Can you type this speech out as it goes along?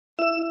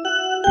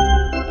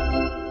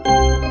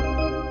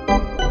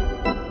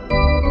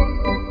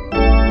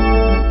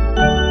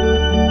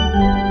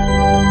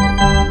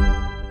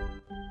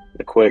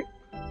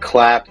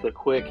clap, the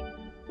quick,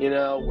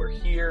 we're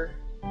here.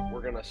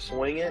 We're going to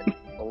swing it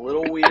a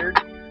little weird.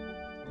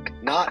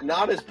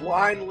 Not as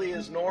blindly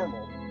as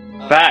normal.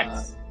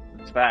 Facts.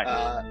 It's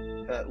facts.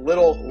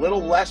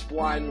 Little less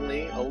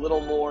blindly, a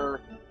little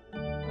more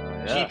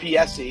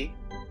GPS-y.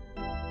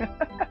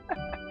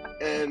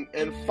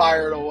 and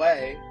fired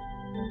away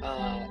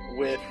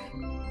with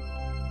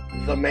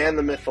the man,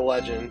 the myth, the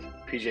legend,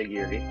 PJ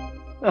Geary.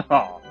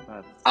 Oh,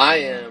 I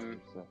am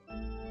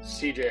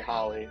CJ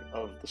Holly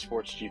of the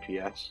Sports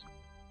GPS.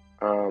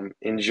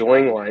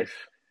 Enjoying life.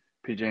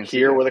 PJ and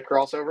here CJ. with a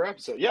crossover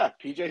episode. Yeah,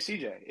 PJ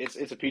CJ. It's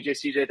a PJ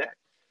CJ day.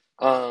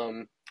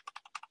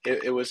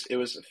 It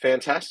was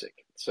fantastic.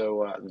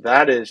 So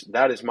that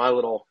is my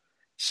little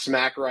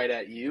smack right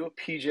at you.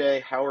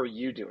 PJ, how are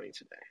you doing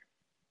today?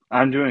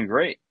 I'm doing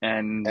great.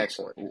 And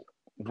excellent.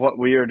 What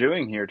we are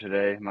doing here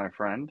today, my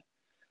friend,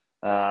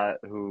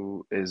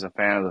 who is a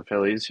fan of the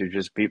Phillies, who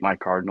just beat my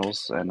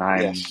Cardinals, and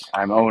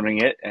I'm owning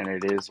it, and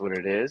it is what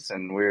it is,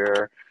 and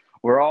we're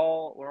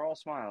all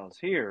smiles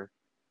here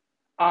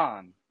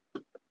on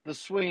the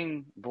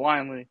Swinging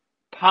Blindly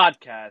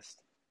podcast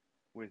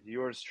with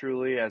yours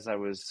truly, as I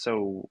was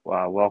so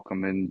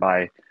welcomed in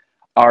by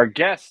our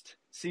guest,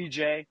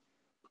 CJ,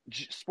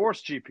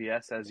 Sports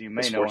GPS, as you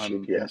may know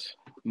him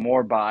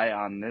more by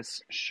on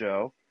this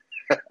show,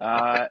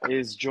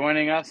 is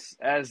joining us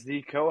as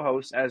the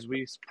co-host, as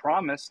we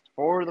promised,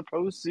 for the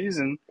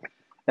postseason.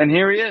 And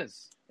here he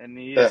is. And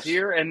he is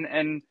here.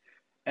 And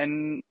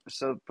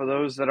so for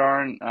those that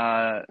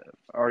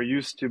are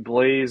used to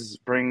Blaze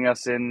bringing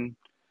us in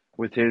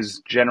with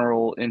his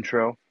general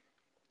intro,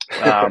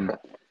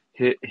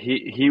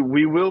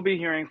 we will be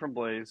hearing from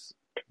Blaze,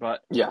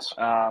 but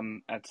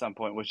at some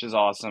point, which is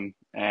awesome.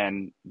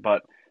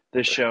 But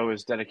this show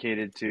is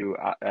dedicated to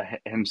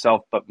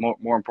himself, but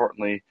more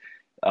importantly,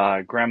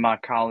 Grandma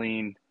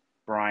Colleen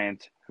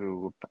Bryant,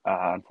 who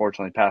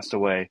unfortunately passed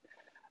away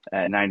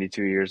at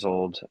 92 years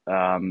old.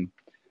 And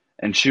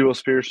she will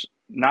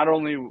not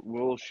only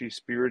will she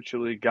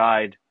spiritually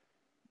guide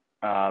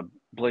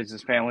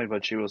Blaze's family,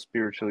 but she will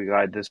spiritually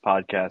guide this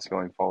podcast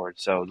going forward.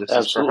 So this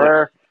is for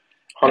her.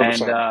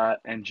 100%.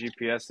 And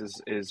GPS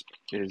is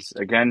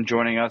again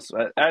joining us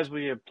as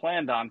we have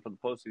planned on for the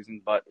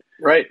postseason, but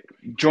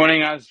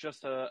joining us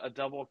just a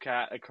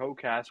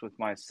co-cast with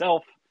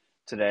myself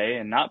today,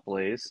 and not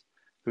Blaze,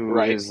 who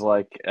is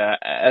like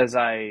as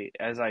I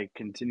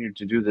continue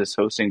to do this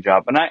hosting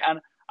job, and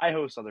I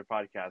host other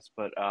podcasts,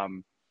 but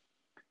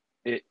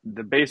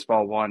the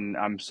baseball one,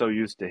 I'm so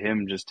used to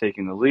him just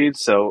taking the lead.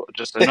 So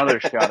just another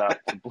shout out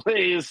to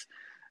Blaze.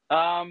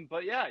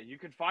 But yeah, you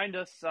can find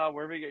us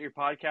wherever you get your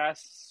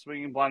podcasts,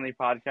 Swinging Blindly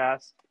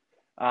Podcast.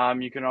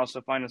 You can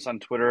also find us on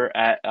Twitter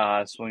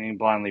at Swinging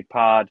Blindly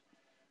Pod.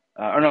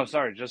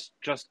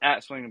 Just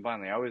at Swinging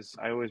Blindly. I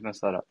always mess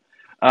that up.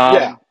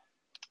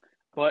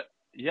 But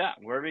yeah,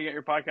 wherever you get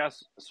your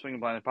podcasts, Swinging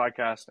Blindly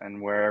Podcast,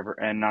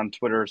 and on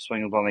Twitter,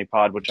 Swinging Blindly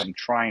Pod, which I'm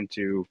trying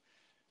to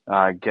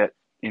get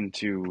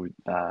into,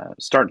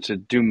 start to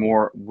do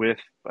more with,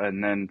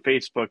 and then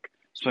Facebook,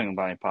 Swinging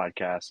Blindly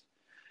Podcast.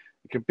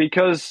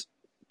 Because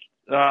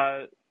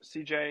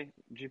CJ,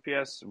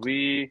 GPS,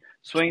 we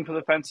swing for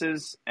the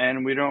fences,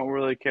 and we don't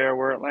really care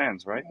where it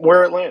lands, right?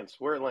 Where it lands.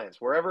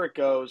 Wherever it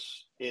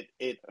goes, it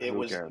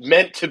was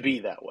meant to be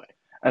that way.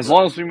 As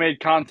long as we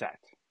made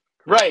contact.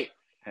 Right.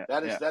 Yeah,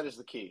 that is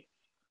the key.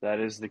 That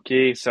is the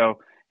key. So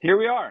here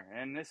we are,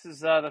 and this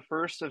is the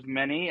first of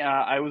many.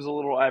 I was a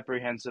little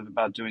apprehensive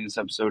about doing this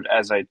episode,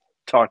 as I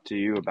talked to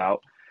you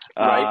about,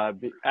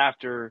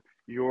 after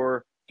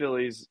your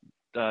Phillies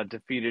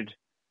defeated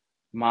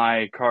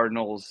my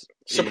Cardinals.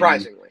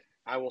 Surprisingly.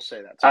 I will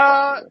say that.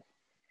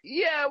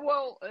 Yeah,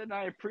 well, and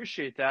I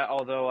appreciate that,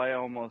 although I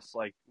almost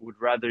would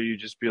rather you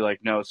just be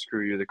like, no,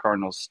 screw you, the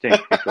Cardinals stink,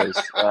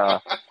 because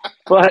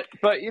but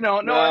no,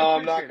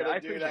 I'm not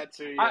going to do that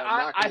to you.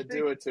 I'm not going to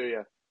do it to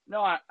you.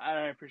 No, I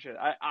appreciate it.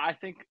 I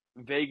think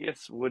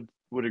Vegas would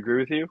agree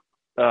with you,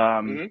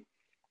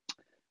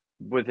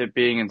 with it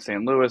being in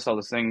St. Louis, all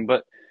this thing.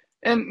 But,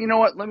 and you know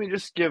what? Let me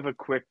just give a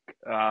quick,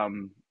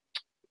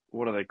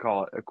 what do they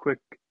call it? A quick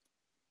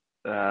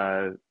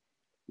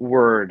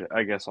word,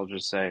 I guess I'll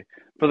just say,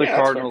 for the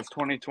Cardinals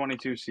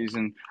 2022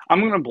 season.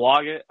 I'm going to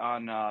blog it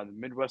on the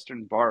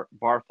Midwestern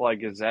Barfly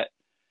Gazette.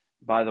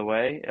 By the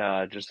way,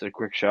 just a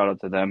quick shout out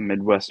to them,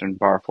 Midwestern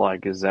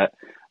Barfly Gazette.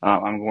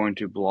 I'm going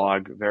to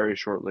blog very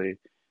shortly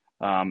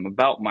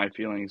about my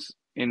feelings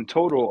in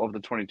total of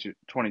the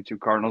 2022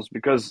 Cardinals,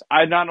 because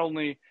I not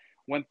only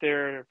went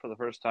there for the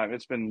first time,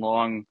 it's been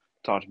long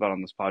talked about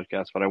on this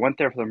podcast, but I went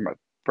there for the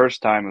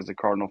first time as a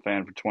Cardinal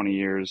fan for 20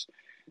 years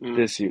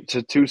this year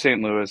to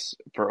St. Louis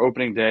for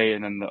opening day,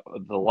 and then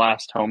the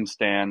last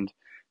homestand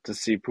to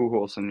see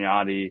Pujols and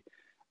Yadi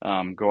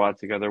go out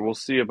together. We'll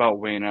see about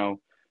Waino.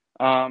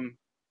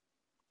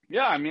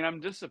 Yeah, I mean, I'm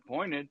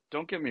disappointed.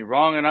 Don't get me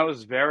wrong, and I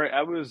was very,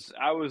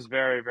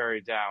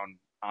 very down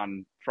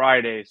on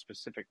Friday,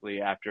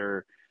 specifically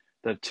after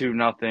the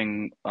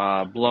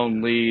 2-0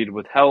 blown lead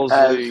with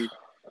Helsley.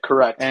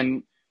 Correct.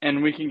 And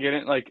and we can get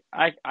in. Like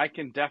I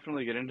can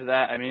definitely get into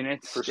that. I mean,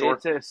 For sure.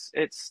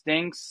 it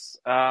stinks.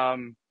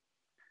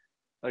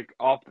 Like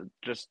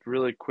just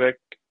really quick.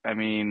 I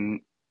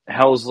mean,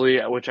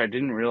 Helsley, which I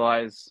didn't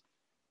realize.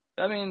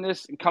 I mean,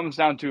 this comes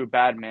down to a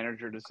bad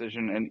manager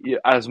decision. And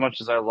as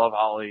much as I love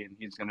Ollie, and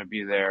he's going to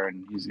be there,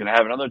 and he's going to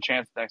have another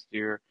chance next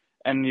year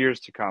and years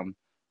to come,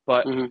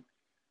 but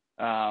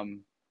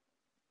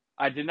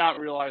I did not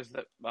realize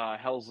that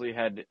Helsley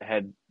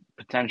had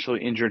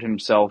potentially injured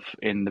himself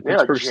in the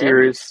Pittsburgh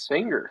series. His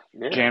finger.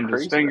 Yeah, jammed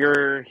his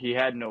finger. He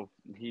had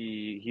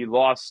he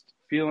lost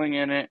feeling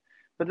in it.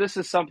 But this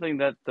is something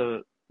that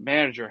the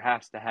manager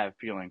has to have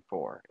feeling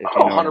for. If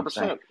you know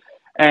 100%.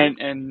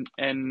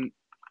 And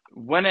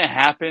when it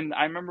happened,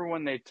 I remember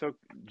when they took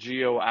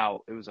Gio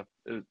out.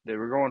 They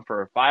were going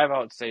for a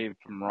 5-out save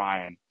from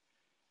Ryan,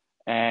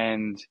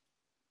 and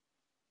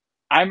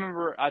I don't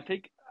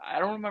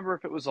remember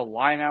if it was a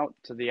line out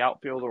to the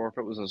outfield or if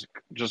it was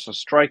just a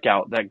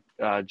strikeout that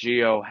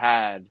Gio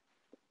had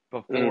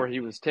before he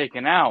was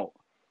taken out.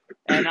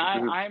 And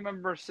I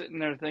remember sitting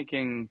there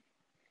thinking,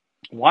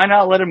 why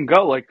not let him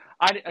go? Like,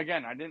 I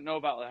didn't know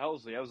about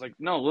Helsley. I was like,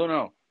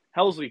 no.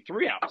 Helsley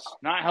 3 outs,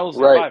 not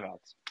Helsley 5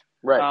 outs.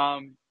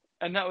 Right.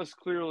 And that was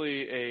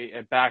clearly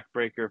a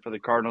backbreaker for the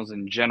Cardinals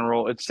in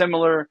general. It's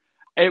similar.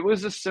 It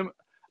was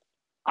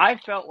I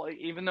felt like,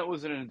 even though it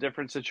was in a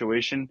different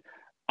situation,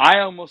 I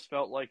almost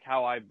felt like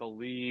how I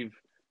believe,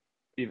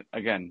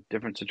 again,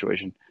 different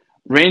situation,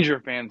 Ranger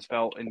fans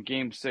felt in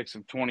Game 6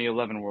 of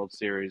 2011 World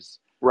Series.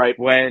 Right.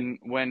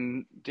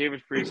 When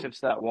David Freese hits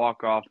that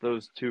walk-off,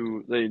 those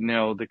two,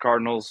 the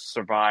Cardinals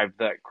survived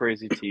that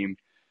crazy team.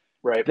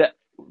 Right. That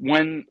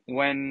when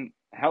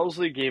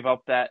Helsley gave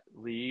up that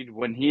lead,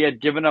 when he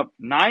had given up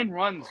 9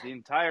 runs the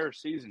entire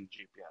season,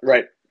 GPS.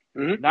 Right.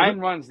 9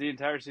 runs the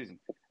entire season.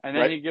 And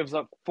then he gives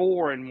up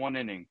 4 in 1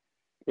 inning.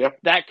 Yep.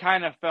 That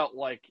kind of felt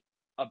like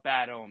a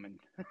bad omen.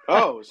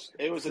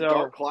 It was a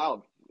dark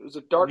cloud. It was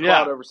a dark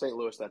cloud over St.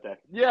 Louis that day.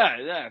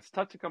 Yeah, it's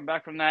tough to come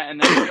back from that. And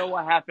then you know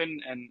what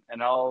happened, and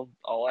I'll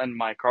end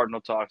my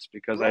Cardinal talks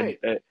because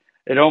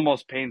it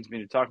almost pains me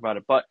to talk about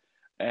it. But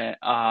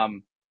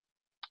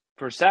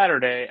for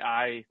Saturday,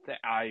 I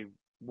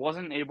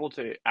wasn't able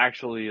to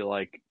actually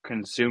like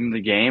consume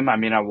the game. I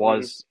mean, I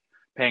was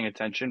paying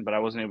attention, but I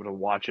wasn't able to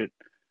watch it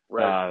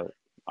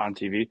on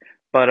TV.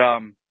 But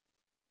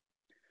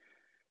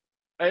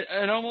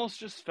it almost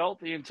just felt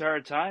the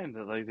entire time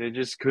that like they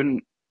just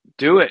couldn't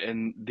do it.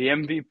 And the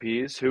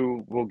MVPs,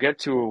 who we'll get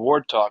to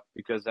award talk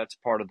because that's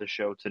part of the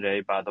show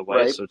today, by the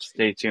way. So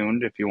stay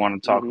tuned if you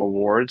want to talk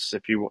awards.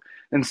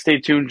 And stay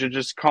tuned to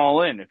just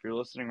call in. If you're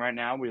listening right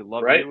now, we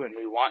love you and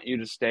we want you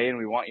to stay and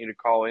we want you to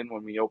call in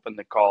when we open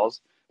the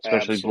calls,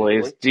 especially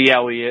Blaze, D.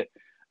 Elliott,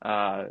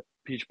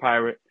 Peach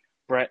Pirate,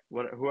 Brett,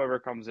 whoever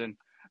comes in.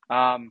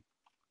 The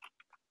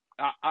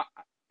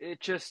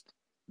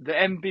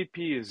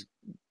MVP is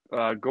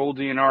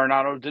Goldie and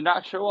Arenado did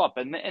not show up,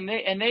 and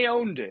they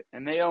owned it,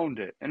 and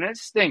it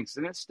stinks,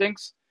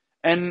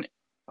 and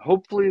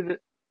hopefully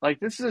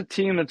this is a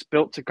team that's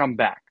built to come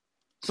back.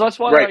 So that's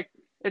why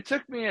it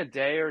took me a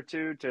day or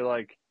two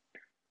to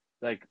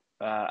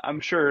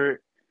I'm sure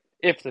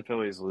if the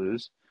Phillies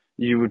lose,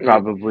 you would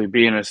probably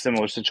be in a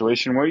similar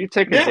situation where you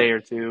take a day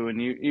or two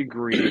and you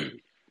grieve.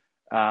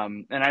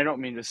 And I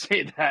don't mean to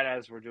say that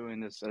as we're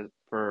doing this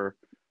for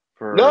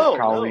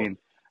Colleen,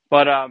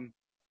 but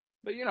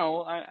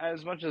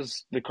as much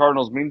as the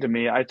Cardinals mean to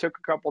me, I took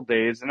a couple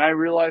days and I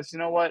realized, you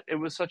know what? It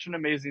was such an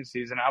amazing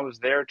season. I was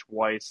there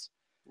twice.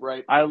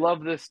 Right. I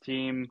love this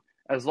team.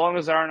 As long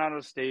as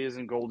Arenado stays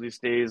and Goldie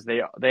stays,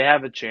 they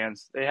have a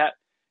chance. They have,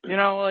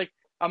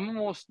 I'm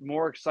almost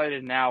more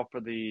excited now for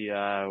the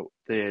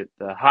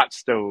hot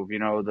stove,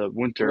 the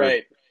winter.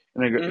 Right.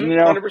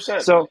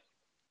 100%.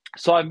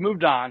 So I've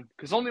moved on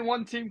because only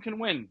one team can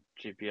win,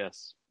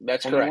 GPS.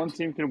 That's only correct. One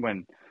team can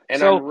win.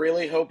 And I'm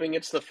really hoping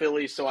it's the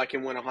Phillies so I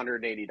can win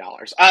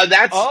 $180. Is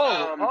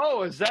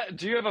that?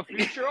 Do you have a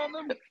future on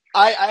them?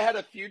 I had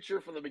a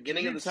future from the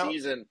beginning of the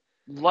season.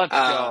 Let's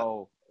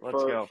go.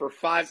 For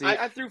 $5.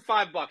 I threw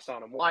 $5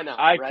 on them. Why not?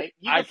 Right?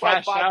 You can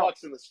find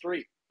 $5 in the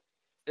street.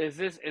 Is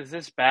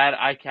this bad?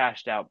 I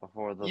cashed out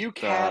before the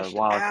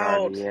wild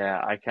card. Yeah,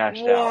 I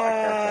cashed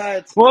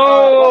out.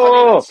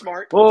 Whoa!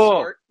 Smart.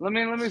 Let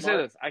me say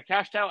this. I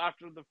cashed out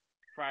after the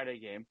Friday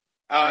game.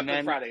 After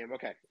the Friday game,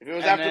 okay. If it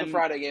was after the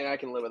Friday game, I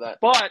can live with that.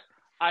 But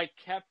I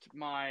kept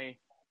my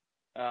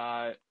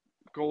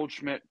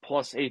Goldschmidt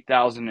plus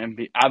 8,000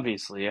 MV.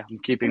 Obviously, I'm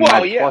keeping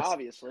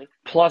obviously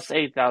plus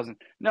 8,000.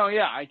 No,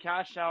 I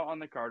cashed out on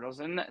the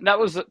Cardinals, and that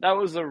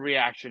was a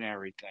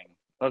reactionary thing.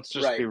 Let's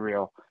just be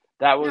real.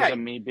 That was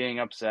me being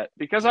upset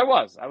because I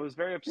was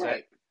very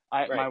upset.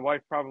 My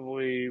wife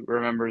probably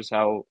remembers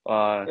how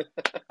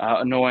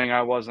annoying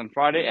I was on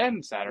Friday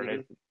and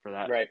Saturday for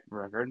that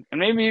record, and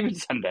maybe even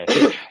Sunday.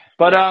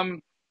 But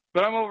I'm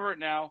over it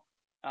now.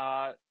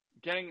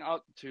 Getting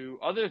up to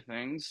other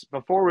things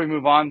before we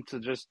move on to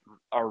just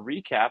our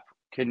recap.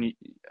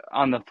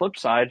 On the flip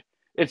side,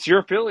 it's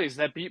your Phillies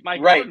that beat my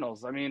Right.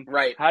 Cardinals. I mean,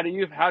 Right. how do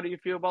you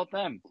feel about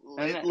them?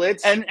 And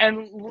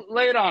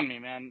lay it on me,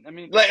 man. I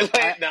mean, no,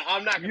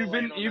 I'm not going to lay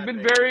it on you've that been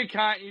baby. very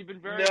kind. You've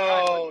been very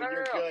kind. No,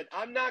 you're good.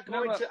 I'm not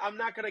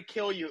going to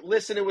kill you.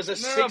 Listen, it was a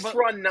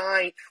 6-run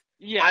ninth.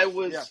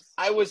 Yes,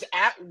 I was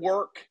at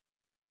work,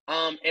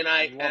 and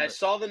I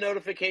saw the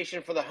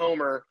notification for the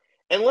homer.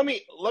 And let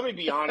me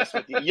be honest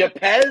with you.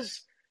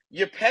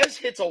 Yepez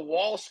hits a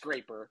wall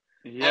scraper.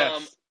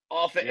 Yes.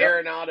 Off of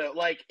Arenado.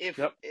 Like if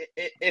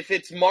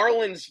it's in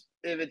Marlins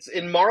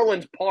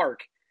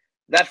Park,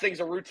 that thing's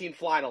a routine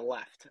fly to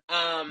left.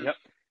 Yep.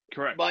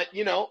 Correct. But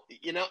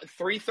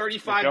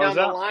 335 down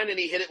the line, and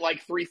he hit it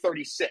like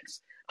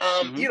 336.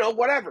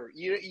 Whatever.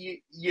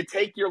 You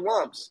take your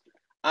lumps.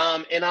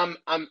 And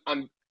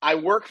I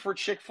work for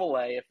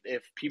Chick-fil-A.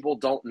 If people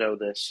don't know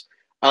this,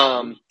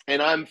 and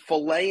I'm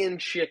filleting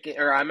chicken,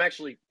 or I'm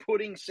actually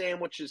putting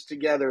sandwiches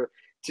together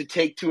to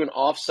take to an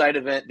off-site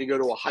event to go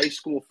to a high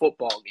school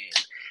football game.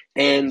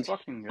 And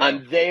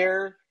I'm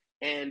there,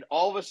 and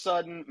all of a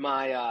sudden,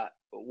 my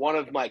one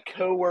of my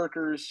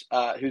coworkers,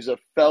 who's a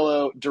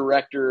fellow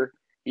director,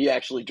 he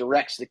actually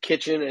directs the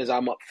kitchen as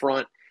I'm up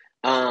front.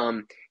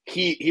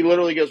 He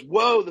literally goes,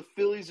 "Whoa, the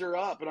Phillies are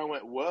up!" And I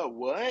went, "Whoa,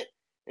 what?"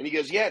 And he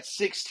goes, "Yeah, it's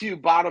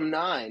 6-2, bottom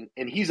 9."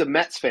 And he's a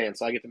Mets fan,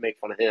 so I get to make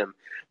fun of him.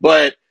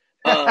 But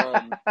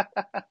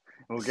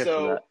we'll get to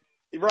that.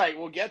 Right,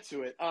 we'll get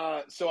to it.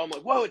 So I'm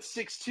like, "Whoa, it's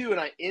 6-2," and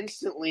I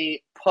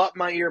instantly put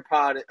my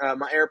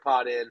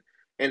AirPod in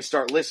and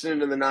start listening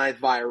to the ninth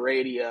via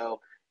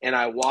radio. And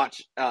I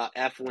watch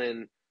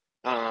Eflin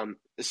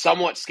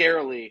somewhat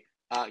scarily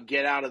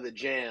get out of the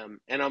jam,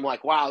 and I'm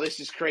like, "Wow, this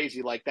is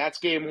crazy!" Like that's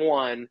game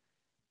one.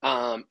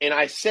 And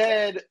I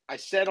said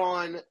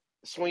on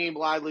Swinging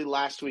Blindly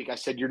last week, I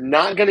said, "You're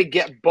not going to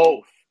get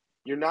both.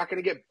 You're not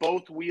going to get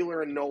both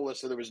Wheeler and Nola."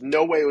 So there was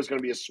no way it was going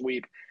to be a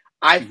sweep.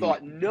 I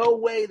thought no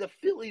way the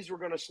Phillies were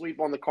going to sweep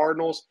on the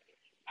Cardinals.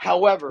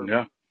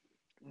 However,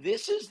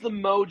 this is the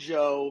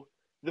mojo.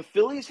 The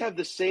Phillies have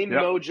the same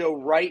mojo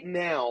right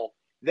now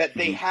that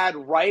they had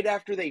right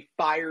after they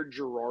fired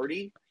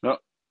Girardi.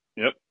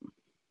 Yep.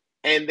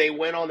 And they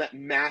went on that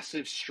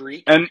massive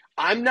streak. And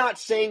I'm not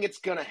saying it's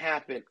going to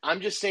happen.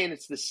 I'm just saying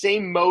it's the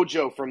same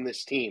mojo from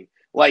this team.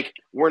 Like,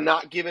 we're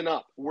not giving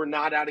up. We're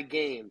not out of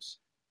games.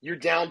 You're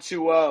down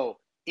 2-0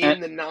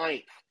 in the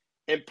ninth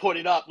and put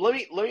it up. Let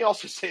me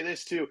also say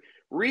this, too.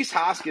 Rhys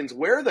Hoskins,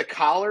 wear the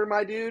collar,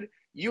 my dude.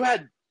 You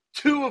had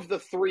 2 of the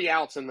 3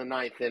 outs in the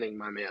ninth inning,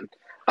 my man.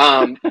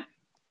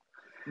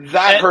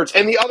 That hurts.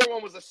 And the other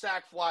one was a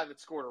sac fly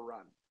that scored a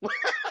run.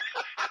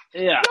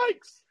 Yeah.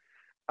 Yikes.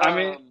 I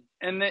mean,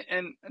 and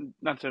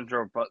not to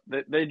interrupt, but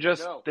they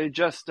just did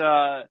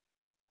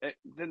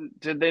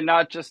they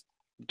not just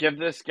give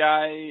this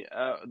guy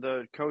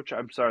the coach?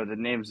 I'm sorry, the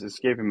name's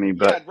escaping me,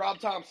 but Rob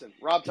Thompson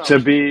to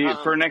be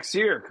for next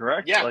year,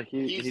 correct? Yeah, like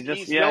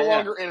he's no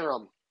longer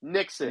interim.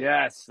 Nixon,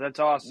 yes, that's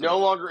awesome. No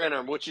longer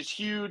interim, which is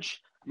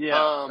huge.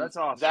 Yeah, that's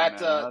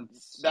awesome.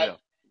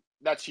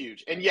 That's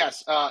huge. And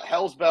yes,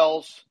 Hell's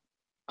Bells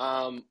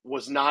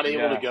was not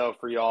able to go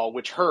for y'all,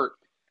 which hurt.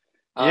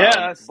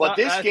 But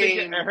this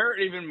game, it hurt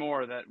even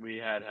more that we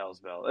had Hell's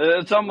Bell.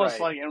 It's almost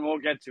like, and we'll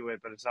get to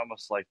it, but it's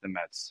almost like the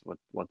Mets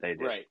what they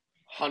did. Right,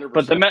 100%.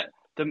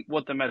 But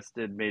what the Mets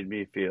did made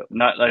me feel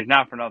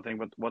not for nothing,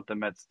 but what the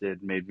Mets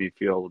did made me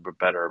feel a little bit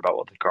better about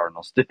what the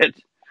Cardinals did.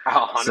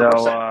 100%.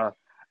 So,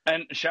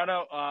 and shout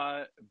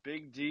out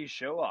Big D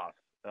Show Off.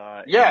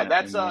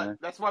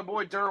 That's my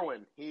boy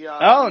Derwin.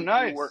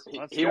 Nice.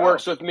 He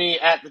works with me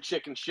at the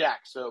Chicken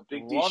Shack. So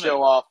Big D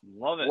Show Off.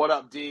 Love it. What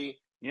up, D?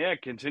 Yeah,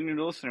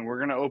 continue listening. We're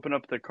going to open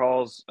up the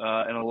calls in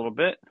a little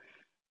bit,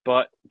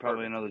 but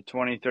probably another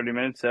 20, 30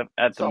 minutes at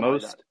the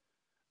most.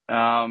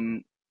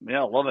 Love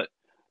it.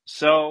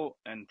 So,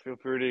 and feel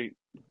free to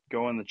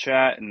go in the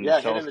chat and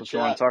tell us what you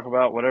want to talk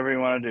about, whatever you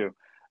want to do.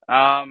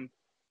 Man,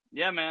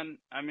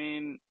 I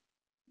mean,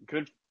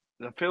 good.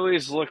 The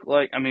Phillies look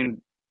like,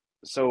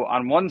 so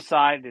on one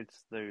side,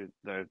 it's the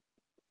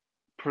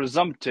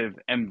presumptive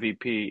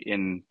MVP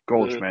in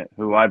Goldschmidt,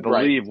 who I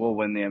believe will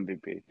win the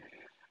MVP.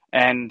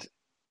 And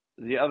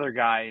the other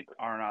guy,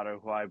 Arenado,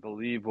 who I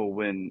believe will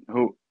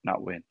who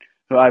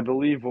I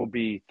believe will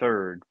be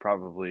third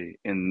probably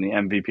in the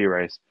MVP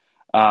race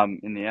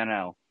in the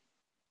NL.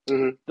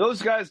 Mm-hmm.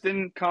 Those guys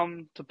didn't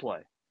come to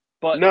play.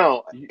 But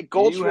no,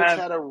 Goldschmidt's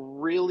had a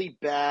really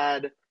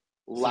bad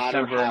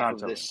latter half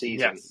of this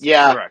season.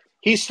 Yes, correct.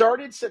 He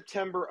started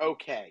September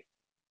okay.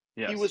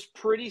 Yes. He was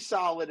pretty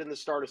solid in the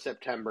start of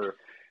September.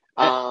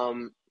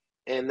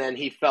 And then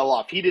he fell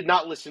off. He did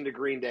not listen to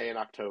Green Day in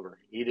October.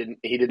 He did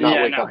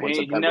not wake up when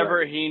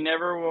September. He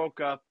never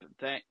woke up.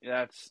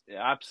 That's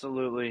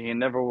absolutely. He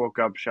never woke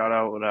up. Shout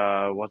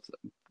out.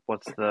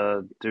 What's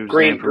the dude's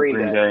name for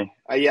Green Day?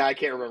 I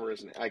can't remember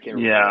his name. I can't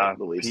remember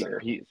the lead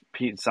singer.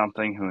 Pete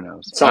something. Who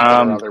knows?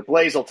 Something or other.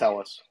 Blaze will tell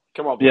us.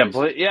 Come on, Blaze.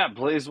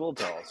 Blaze will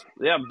tell us.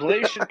 Yeah,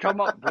 Blaze should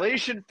come up.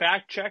 Blaze should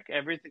fact check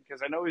everything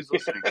because I know he's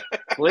listening.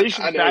 Blaze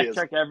should fact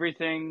check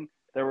everything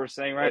that we're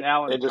saying right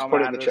now, and just come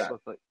put it in at the us chat.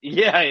 with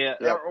yeah,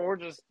 Yep. or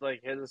just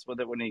like hit us with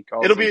it when he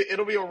calls. It'll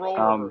be a role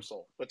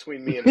reversal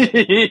between me and him.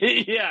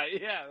 yeah,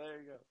 there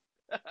you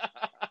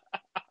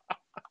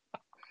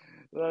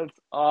go.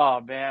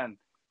 Man,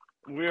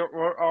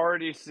 we're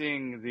already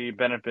seeing the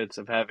benefits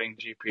of having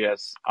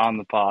GPS on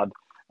the pod.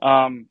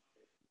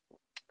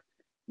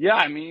 Yeah,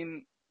 I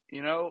mean,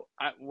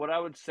 what I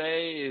would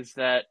say is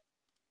that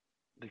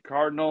the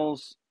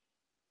Cardinals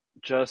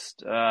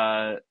just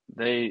their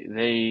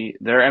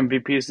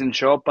MVPs didn't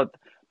show up,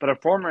 but a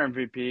former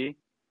MVP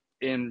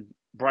in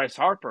Bryce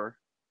Harper,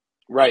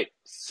 right,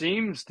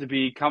 seems to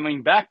be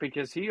coming back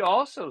because he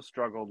also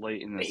struggled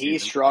late in the season. He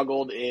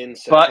struggled in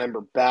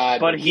September bad,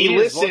 but he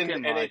listened,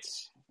 and like,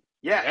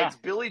 it's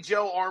Billy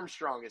Joe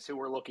Armstrong is who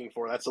we're looking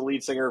for. That's the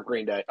lead singer of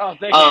Green Day. Oh,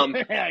 thank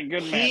you. Yeah,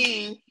 good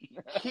man.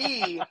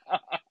 He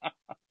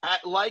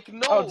like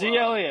Nola. Oh,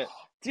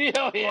 D.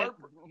 Elliott,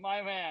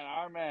 my man,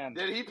 our man.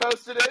 Did he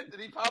post it in? Did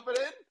he pop it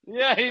in?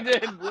 Yeah, he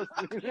did.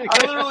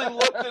 I literally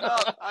looked it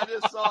up. I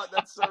just saw it.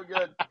 That's so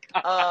good.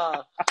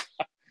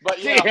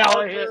 But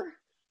yeah,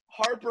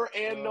 Harper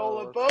and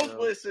Nola both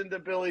listened to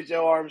Billy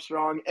Joe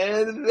Armstrong,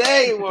 and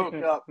they woke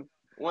up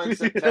when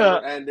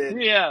September ended.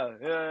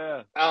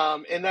 Yeah.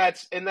 And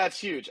that's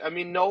huge. I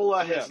mean,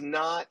 Nola has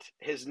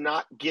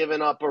not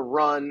given up a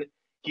run.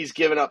 He's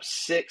given up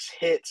 6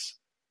 hits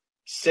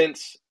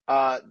since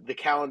the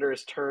calendar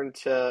has turned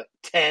to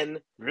 10,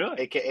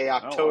 really, aka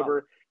October.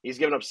 Wow. He's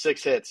given up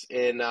 6 hits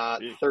in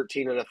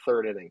 13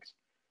 1/3 innings.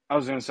 I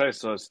was going to say,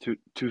 so it's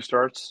two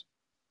starts.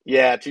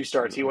 Yeah, 2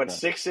 starts. He went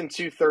 6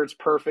 2/3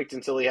 perfect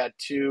until he had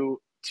two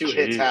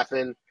hits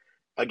happen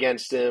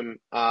against him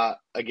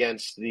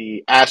against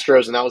the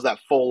Astros, and that was that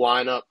full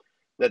lineup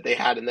that they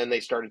had, and then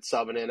they started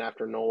subbing in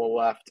after Nola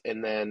left,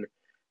 and then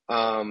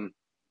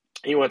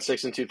he went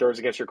 6 2/3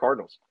 against your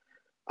Cardinals.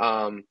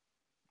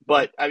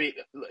 But I mean,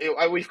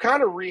 we've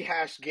kind of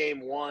rehashed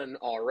Game 1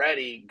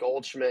 already.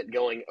 Goldschmidt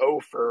going 0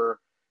 for,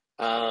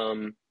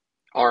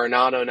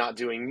 Arenado not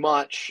doing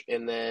much,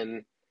 and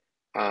then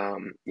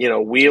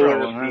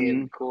Wheeler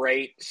being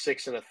great,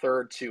 6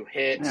 1/3, 2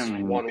 hits,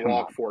 1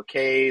 walk, 4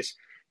 Ks.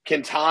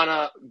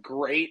 Quintana,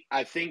 great.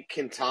 I think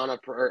Quintana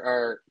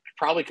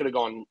probably could have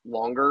gone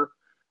longer.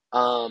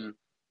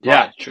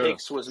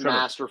 Hicks was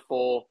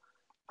masterful.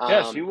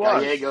 Yes, he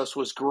was. Gallegos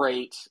was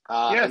great.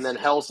 And then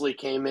Helsley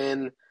came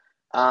in.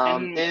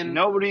 And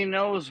nobody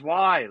knows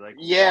why.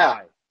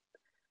 Why?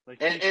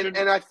 Like,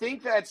 and I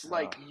think that's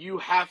you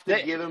have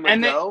to give him a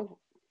go.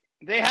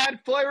 They had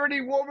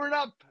Flaherty warming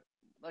up.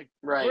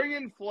 Bring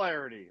in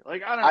Flaherty.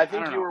 I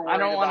think you were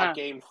worried about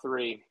Game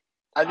 3.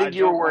 I think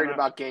you were worried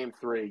about Game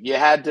 3. You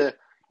had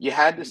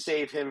to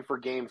save him for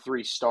Game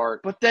 3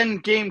 start. But then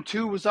Game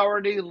 2 was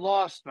already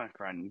lost, my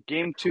friend.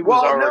 Game 2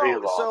 was already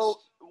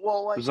lost. It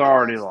was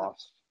already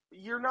lost.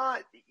 You're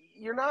not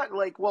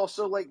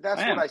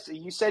that's what I say.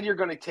 You said you're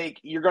going to take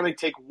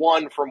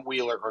one from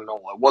Wheeler or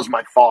Nola. Was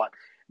my thought.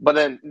 But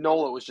then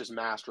Nola was just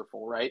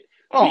masterful, right?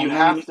 You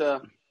have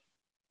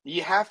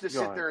to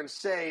sit there and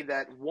say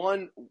that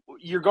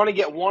you're going to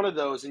get one of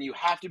those, and you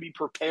have to be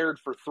prepared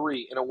for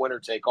 3 in a winner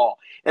take all.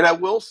 And I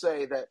will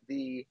say that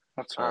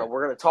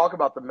we're going to talk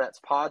about the Mets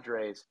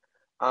Padres.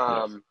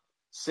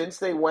 Since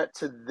they went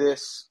to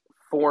this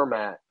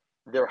format,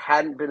 there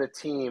hadn't been a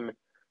team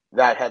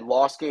that had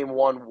lost Game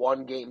 1,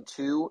 won Game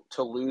 2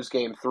 to lose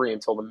Game 3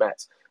 until the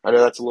Mets. I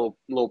know that's a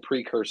little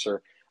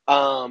precursor.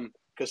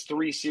 Because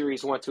 3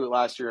 series went to it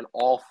last year, and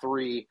all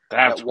 3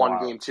 that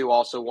won Game 2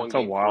 also won Game 3.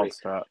 That's a wild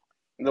stat.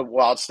 The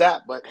wild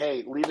stat, but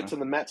hey, leave it to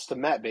the Mets to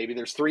Met, baby.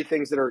 There's 3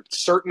 things that are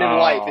certain in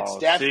life. It's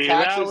death,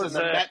 taxes, and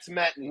the Mets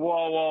Metting.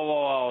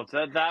 Whoa.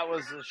 That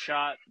was a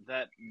shot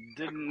that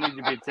didn't need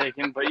to be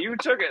taken, but you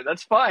took it.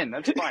 That's fine.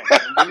 You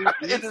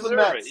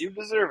deserve it. You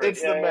deserve it.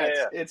 It's the Mets.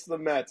 Yeah. It's the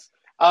Mets.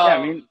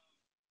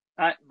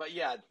 But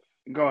yeah.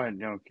 Go ahead.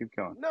 No, keep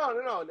going.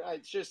 No.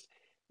 It's just,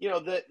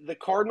 the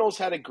Cardinals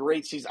had a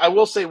great season. I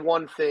will say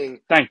one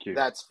thing. Thank you.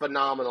 That's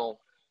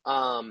phenomenal.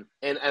 And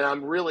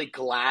I'm really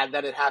glad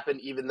that it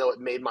happened, even though it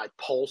made my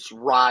pulse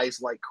rise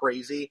like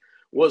crazy,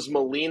 was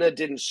Molina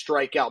didn't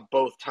strike out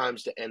both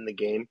times to end the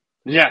game.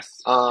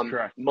 Yes,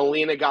 correct.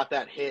 Molina got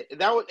that hit.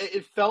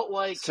 It felt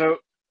like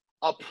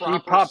a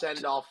proper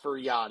send-off for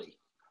Yachty.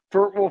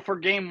 For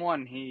Game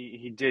 1,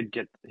 he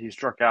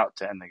struck out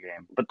to end the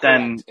game. But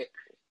then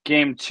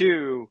Game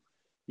 2,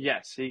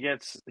 yes, he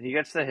gets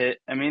the hit.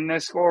 I mean, they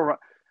score.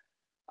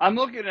 I'm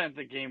looking at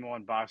the Game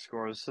 1 box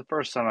score. It's the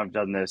first time I've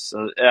done this.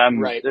 So,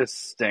 this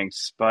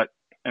stinks. But,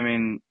 I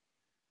mean,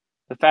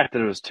 the fact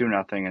that it was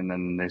 2-0 and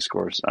then they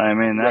score. I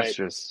mean, that's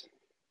just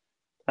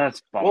 –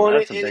 that's bummer. Well,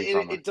 that's a big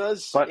bummer.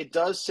 It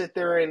does sit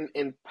there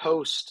and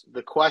post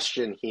the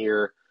question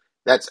here.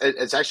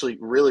 It's actually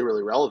really,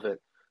 really relevant.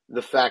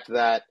 The fact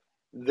that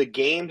the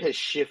game has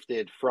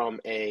shifted from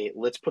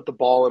let's put the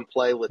ball in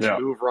play, let's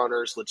move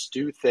runners, let's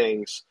do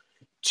things,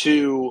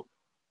 to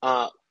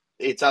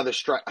it's either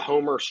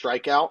home or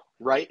strikeout,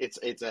 right? It's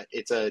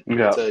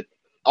a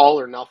all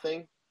or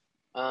nothing.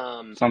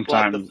 Sometimes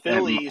but the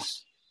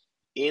Phillies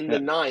in the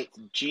ninth,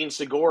 Gene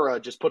Segura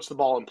just puts the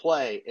ball in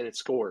play and it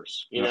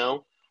scores. You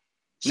know,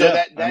 so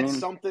yeah, that's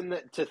something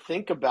to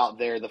think about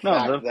there. The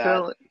fact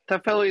that the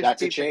Phillies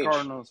that's beat a change. the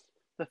Cardinals.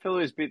 The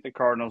Phillies beat the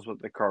Cardinals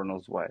with the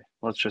Cardinals way.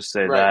 Let's just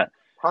say right.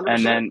 that, 100%.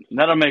 and then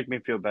that'll make me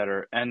feel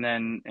better. And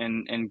then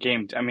in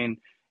game,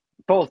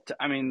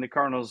 the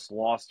Cardinals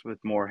lost with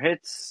more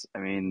hits. I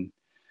mean,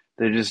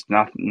 they just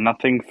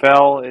nothing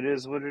fell. It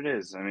is what it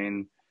is. I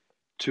mean,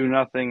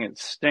 2-0. It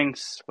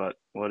stinks, but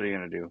what are you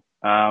gonna do?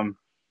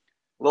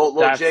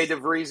 Little Jay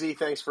DeVriese,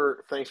 thanks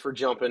for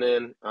jumping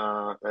in.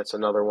 That's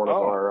another one of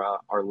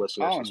our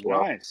listeners as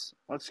well. Nice.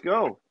 Let's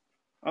go.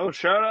 Oh,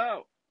 shout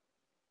out.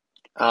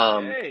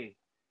 Hey.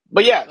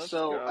 But yeah,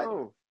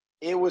 so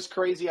it was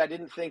crazy. I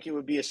didn't think it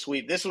would be a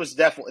sweep. This was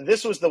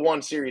the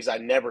one series I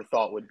never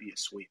thought would be a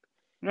sweep.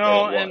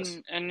 No,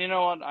 and you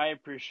know what? I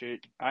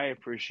appreciate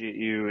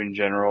you in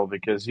general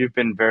because you've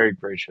been very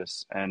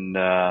gracious and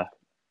I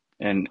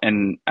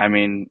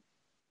mean,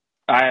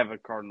 I have a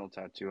Cardinal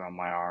tattoo on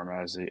my arm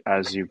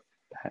as you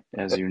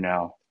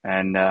know,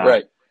 and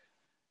right,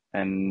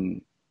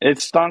 and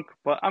it stunk,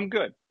 but I'm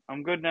good.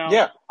 I'm good now.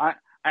 Yeah, I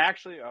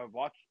actually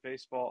watched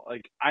baseball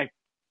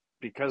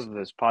because of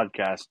this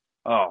podcast.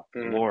 Oh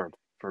Lord,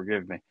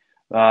 forgive me.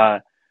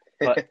 But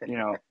you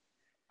know,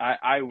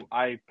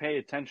 I pay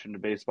attention to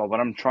baseball, but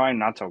I'm trying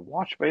not to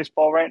watch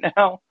baseball right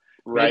now.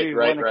 Maybe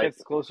when it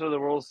gets closer to the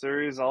World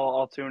Series,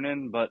 I'll tune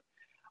in. But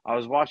I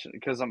was watching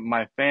because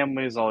my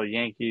family's all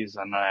Yankees,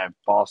 and I have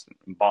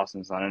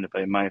Boston's not in it,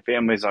 but my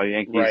family's all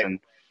Yankees, and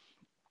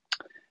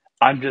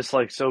I'm just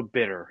like so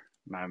bitter,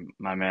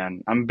 my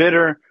man. I'm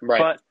bitter,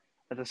 but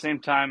at the same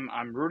time,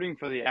 I'm rooting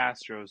for the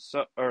Astros.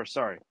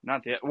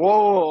 Not the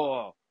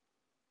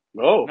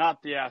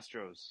not the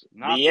Astros,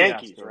 not the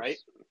Yankees, Astros. right?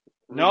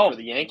 No, for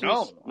the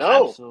Yankees?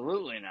 No,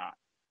 absolutely not.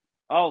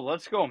 Oh,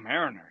 let's go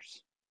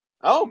Mariners.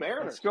 Oh,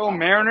 Mariners. Let's go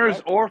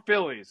Mariners or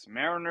Phillies.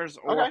 Mariners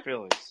or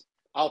Phillies.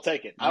 I'll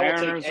take it.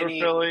 Mariners or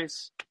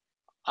Phillies.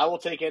 I will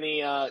take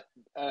any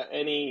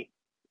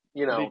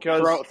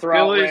because throw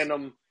out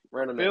random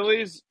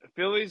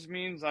Phillies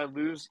means I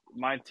lose.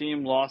 My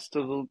team lost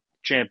to the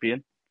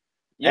champion.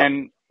 Yep.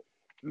 And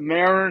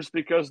Mariners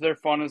because they're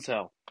fun as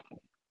hell.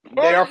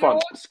 They are fun.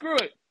 Screw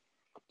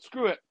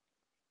it.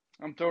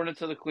 I'm throwing it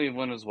to the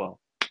Cleveland as well.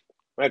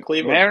 Right,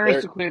 Cleveland.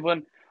 Mariners to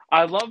Cleveland.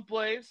 I love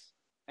Blaze,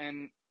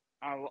 and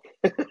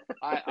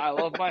I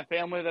love my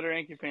family that are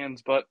Yankee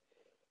fans, but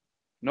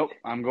nope,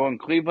 I'm going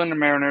Cleveland and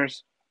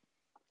Mariners.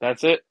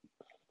 That's it.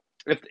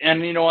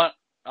 And you know what?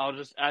 I'll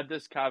just add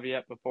this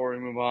caveat before we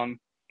move on.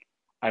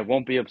 I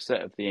won't be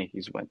upset if the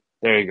Yankees win.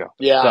 There you go.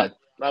 Yeah, done.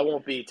 I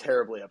won't be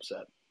terribly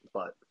upset,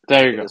 but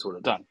there you go.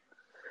 Done.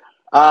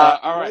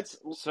 All right.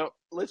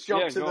 Let's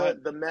jump to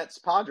the Mets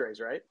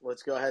Padres, right?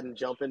 Let's go ahead and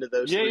jump into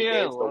those three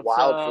games, the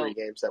wild 3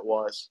 games that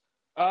was.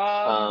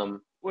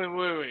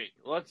 Wait.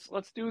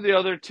 Let's do the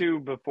other 2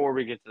 before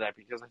we get to that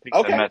because I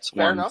think the Mets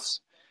fair enough.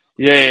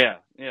 Yeah.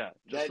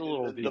 Just a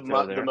little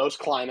detail there. The most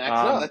climax.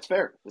 No, that's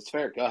fair. That's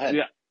fair. Go ahead.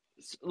 Yeah.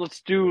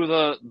 Let's do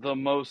the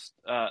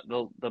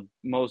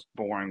most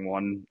boring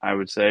one, I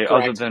would say, Correct.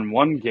 other than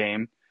one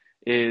game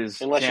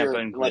is unless Tampa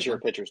unless you're a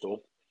pitcher's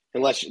duel.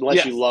 Unless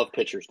you love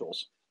pitcher's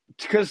duels.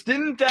 Because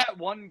didn't that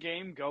one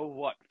game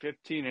go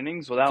 15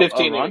 innings without 15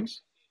 a run?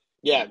 innings.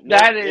 Yeah,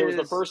 it was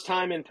the first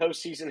time in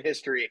postseason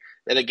history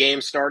that a game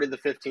started the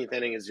 15th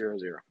inning at 0-0.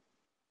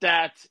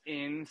 That's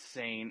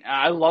insane.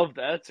 I love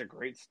that. That's a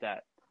great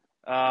stat.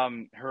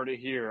 Heard it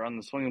here on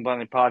the Swinging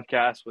Blindly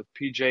podcast with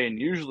PJ and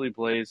usually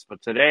Blaze,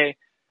 but today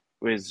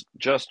was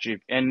just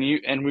and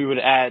we would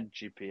add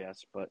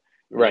GPS, but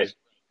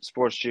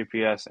Sports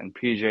GPS and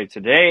PJ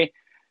today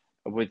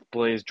with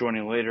Blaze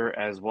joining later,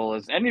 as well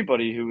as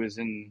anybody who is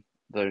in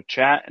the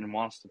chat and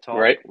wants to talk.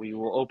 We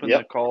will open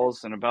the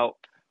calls in about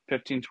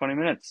 15-20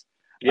 minutes.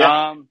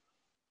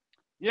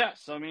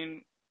 So I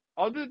mean,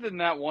 other than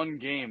that one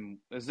game,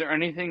 is there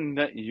anything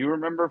that you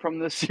remember from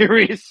this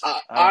series?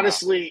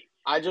 Honestly,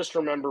 I just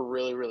remember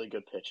really, really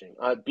good pitching.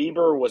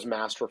 Bieber was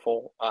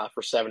masterful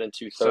for 7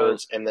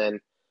 2/3, and then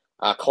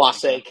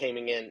Clase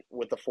coming in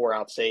with the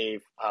 4-out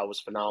save was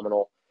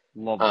phenomenal.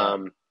 Love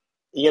that.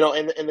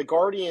 And the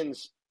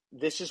Guardians,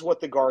 this is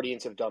what the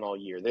Guardians have done all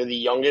year. They're the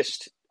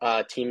youngest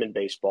team in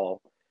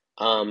baseball.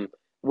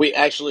 We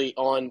actually,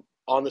 on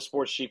the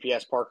Sports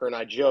GPS, Parker and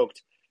I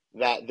joked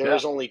that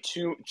there's only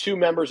two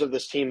members of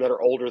this team that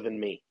are older than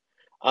me.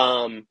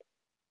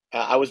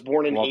 I was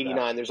born in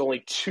 '89. There's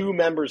only 2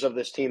 members of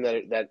this team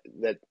that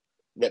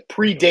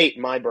predate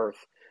my birth,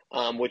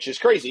 which is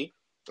crazy,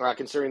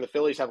 considering the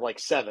Phillies have like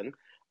 7.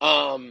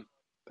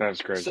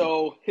 That's crazy.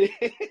 So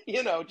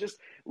just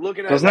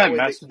looking at doesn't that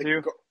mess with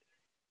you?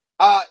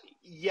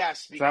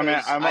 Yes,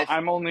 because so,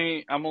 I'm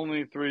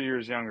only 3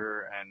 years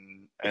younger,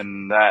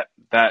 and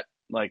that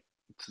like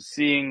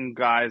seeing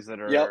guys that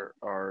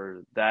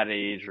are that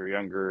age or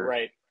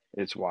younger,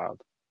 it's wild.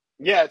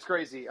 Yeah, it's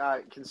crazy.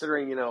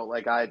 Considering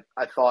I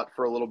thought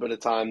for a little bit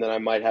of time that I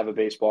might have a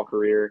baseball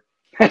career.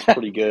 That's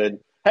pretty good.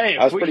 Hey,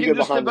 I was pretty good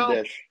behind the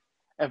dish.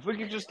 if we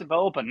could just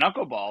develop a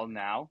knuckleball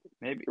now,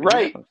 maybe.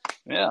 Right.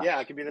 Yeah,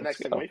 it could be the next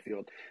Tim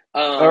Wakefield.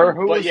 Or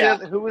who was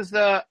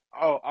the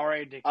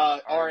R.A. Dickey?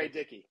 R.A.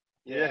 Dickey.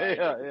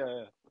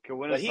 Yeah.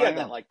 But he had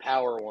that like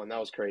power one. That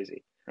was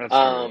crazy. That's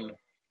true.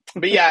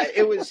 But yeah,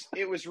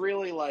 it was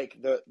really like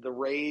the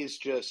Rays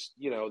just,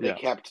 they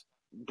kept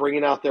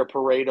bringing out their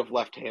parade of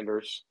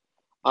left-handers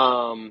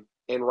and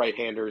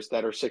right-handers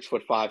that are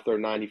 6'5", throw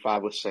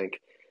 95 with sink.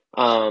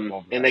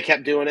 And they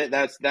kept doing it.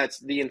 That's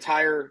the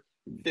entire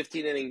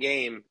 15-inning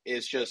game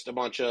is just a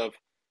bunch of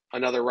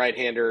another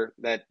right-hander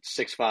that's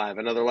 6'5",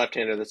 another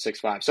left-hander that's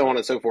 6'5", so on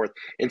and so forth,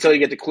 until you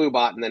get to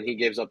Klubot, and then he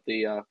gives up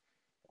the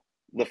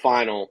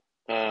final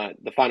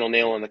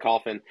nail in the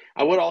coffin.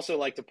 I would also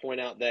like to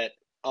point out that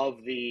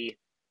of the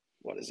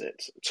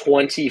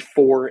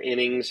 24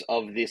 innings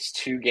of this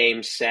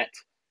 2-game set,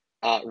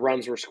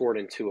 runs were scored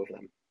in 2 of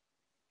them.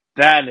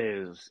 That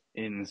is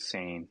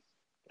insane.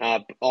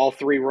 All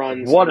 3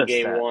 runs in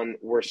game 1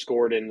 were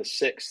scored in the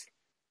 6th,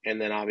 and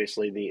then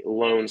obviously the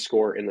lone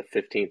score in the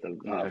 15th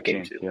of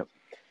game 2. Yep.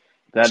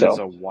 That is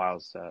a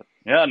wild stat.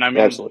 Yeah, and I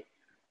mean, absolutely.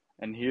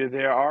 And here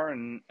they are,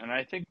 and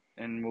I think,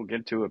 and we'll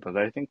get to it, but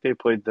I think they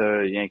played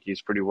the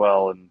Yankees pretty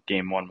well in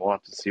game 1. We'll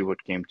have to see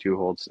what game 2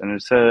 holds, and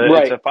it's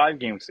a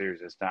 5-game series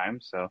this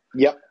time. So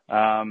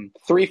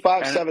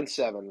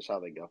 3-5-7-7 is how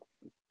they go.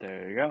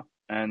 There you go.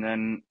 And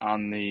then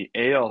on the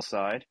AL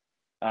side,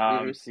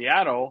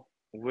 Seattle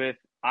with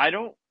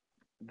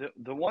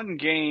the one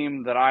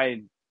game that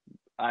I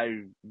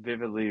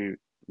vividly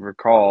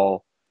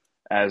recall,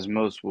 as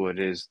most would,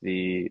 is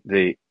the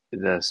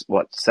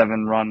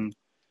 7-run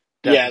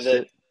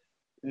deficit.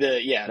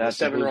 The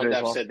 7-run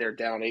deficit. They're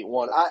down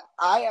 8-1.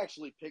 I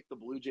actually picked the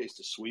Blue Jays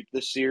to sweep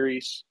this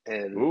series,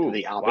 and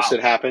the opposite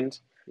happened.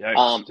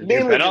 Did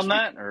you bet on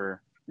that,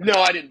 or? No,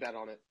 I didn't bet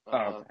on it.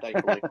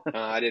 Thankfully,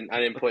 I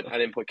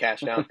didn't put cash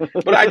down.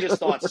 But I just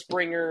thought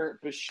Springer,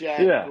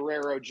 Bichette,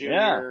 Guerrero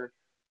Jr.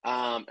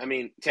 I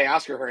mean,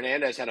 Teoscar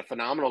Hernandez had a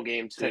phenomenal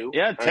game too.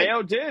 Yeah,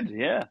 Teo did.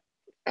 Yeah.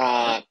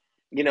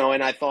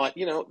 And I thought,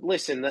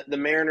 listen, the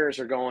Mariners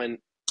are going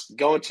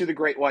to the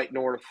Great White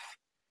North,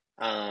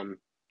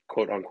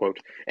 quote unquote,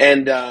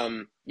 and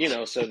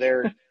so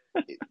they're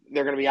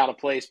going to be out of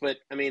place. But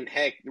I mean,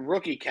 heck,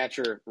 rookie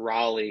catcher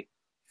Raleigh,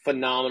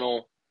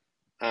 phenomenal.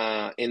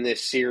 In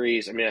this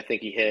series, I mean, I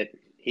think he hit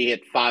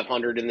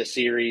 500 in the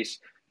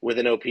series with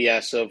an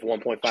OPS of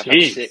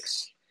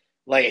 1.556.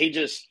 Like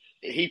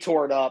he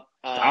tore it up.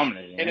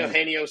 Dominating. And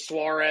Eugenio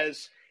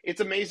Suarez.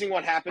 It's amazing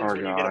what happens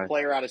when you get a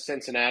player out of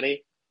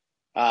Cincinnati.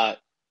 What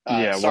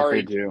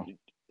they do.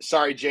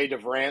 Sorry, Jay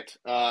DeVrant,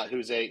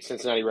 who's a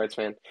Cincinnati Reds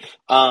fan.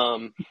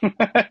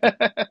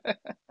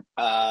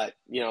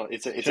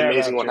 It's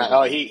amazing what happened.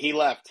 Oh, he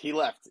left. He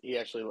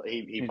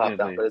actually he popped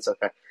out, but it's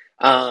okay.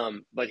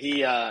 But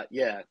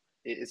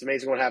it's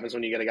amazing what happens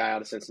when you get a guy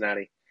out of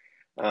Cincinnati.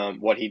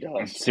 What he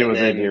does. See what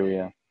they do,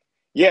 yeah.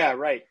 Yeah,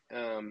 right.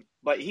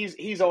 But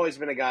he's always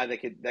been a guy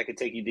that could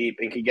take you deep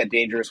and could get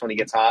dangerous when he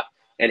gets hot,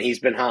 and he's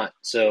been hot.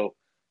 So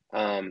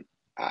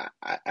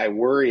I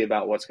worry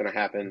about what's going to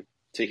happen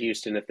to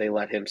Houston if they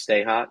let him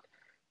stay hot.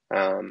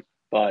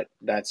 But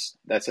that's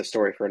a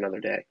story for another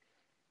day.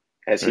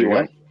 As he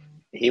went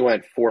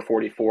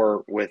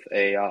 444 with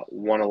a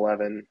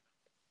 111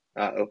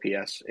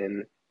 OPS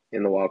in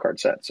the wild card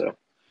set. So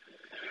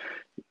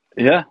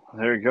yeah,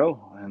 there you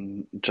go,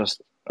 and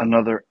just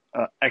another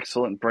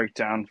excellent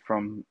breakdown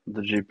from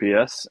the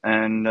GPS,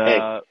 and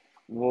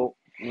we'll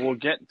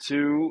get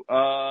to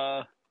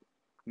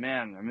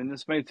man. I mean,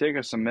 this may take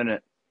us a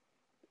minute.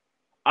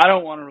 I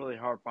don't want to really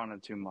harp on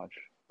it too much,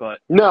 but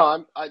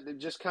no, I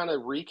just kind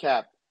of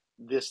recap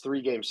this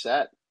 3-game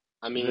set.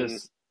 I mean,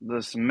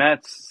 this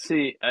Mets.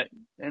 See,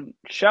 and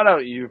shout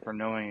out you for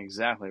knowing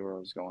exactly where I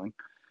was going.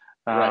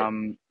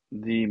 Right.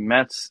 The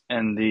Mets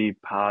and the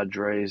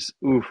Padres.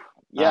 Oof.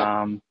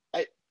 Yeah.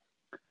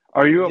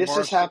 Are you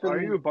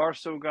a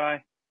Barstow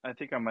guy? I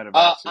think I might have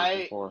asked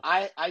you before.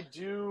 I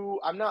do.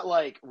 I'm not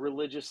like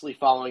religiously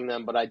following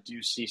them, but I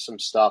do see some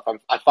stuff.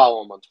 I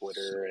follow them on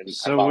Twitter, and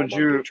so I follow them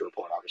on Bleacher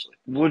Report, obviously.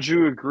 Would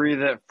you agree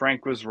that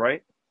Frank was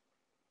right?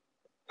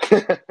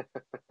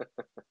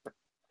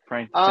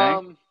 Frank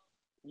Tank?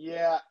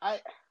 Yeah,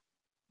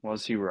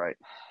 Was he right?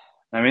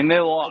 I mean, they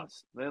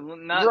lost.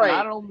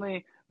 Not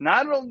only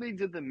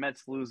did the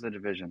Mets lose the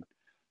division,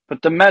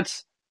 but the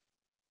Mets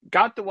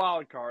got the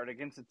wild card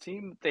against a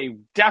team that they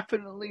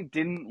definitely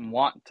didn't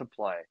want to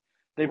play.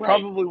 They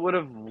probably would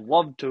have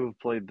loved to have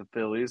played the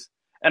Phillies.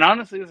 And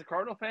honestly, as a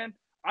Cardinal fan,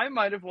 I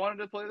might have wanted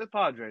to play the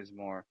Padres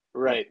more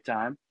at the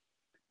time.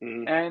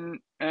 Mm-hmm.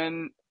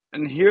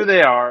 And here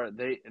they are.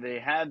 They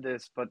had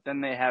this, but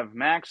then they have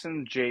Max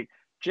and Jake.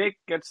 Jake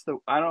gets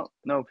I don't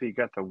know if he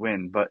got the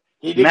win, but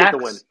he did get the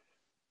win.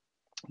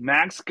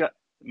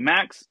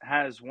 Max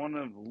has one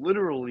of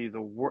literally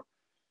the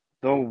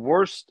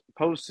worst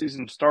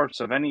postseason starts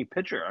of any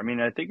pitcher. I mean,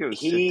 I think it was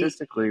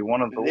statistically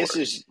one of the worst.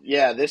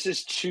 This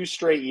is 2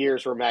 straight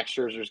years where Max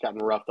Scherzer's gotten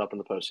roughed up in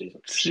the postseason.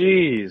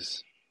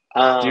 Jeez.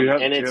 And do you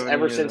it's have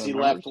ever any of since the he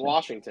left numbers?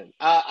 Washington.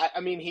 I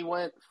mean, he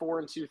went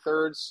 4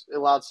 2/3,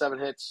 allowed 7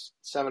 hits,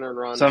 7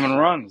 earned 7 runs,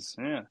 runs,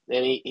 yeah.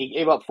 and he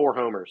gave up 4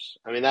 homers.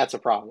 I mean, that's a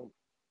problem.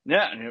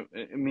 Yeah,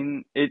 I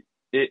mean, it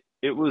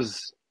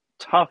was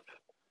tough.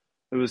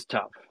 It was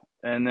tough.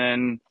 And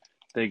then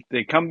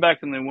they come back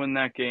and they win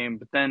that game.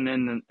 But then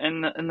in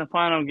the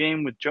final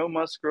game with Joe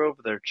Musgrove,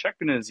 they're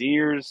checking his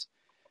ears.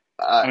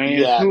 I mean,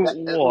 Yeah.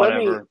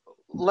 whatever.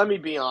 Let me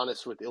be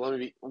honest with you. Let me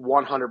be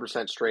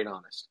 100% straight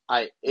honest.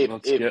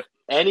 If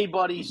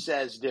anybody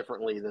says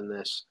differently than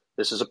this,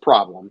 this is a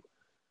problem.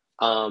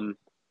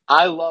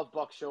 I love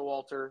Buck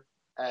Showalter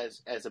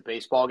as a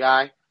baseball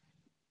guy.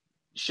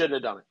 Shouldn't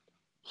have done it.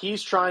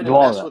 He's trying to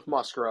mess with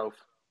Musgrove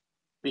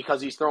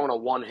because he's throwing a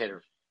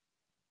one-hitter.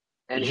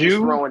 And he's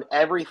throwing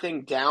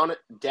everything down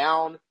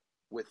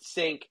with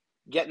sink,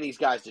 getting these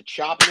guys to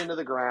chop it into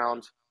the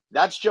ground.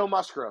 That's Joe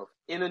Musgrove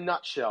in a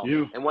nutshell.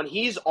 And when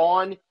he's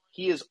on,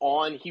 he is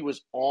on. He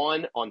was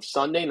on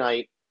Sunday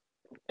night,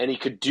 and he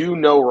could do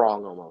no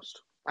wrong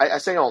almost. I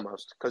say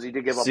almost because he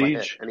did give up a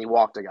hit, and he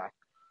walked a guy.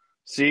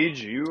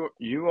 Siege, you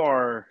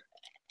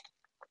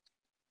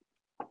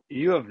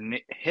have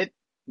hit.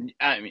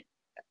 I mean,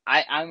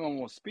 I'm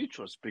almost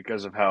speechless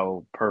because of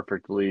how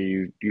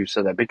perfectly you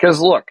said that.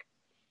 Because look,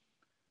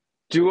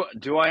 do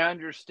I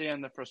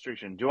understand the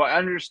frustration? Do I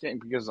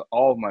understand? Because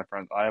all of my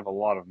friends, I have a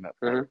lot of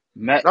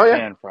Met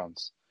fan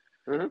friends.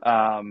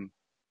 Mm-hmm.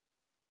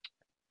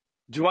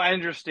 Do I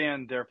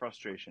understand their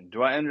frustration?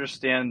 Do I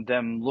understand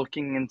them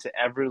looking into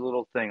every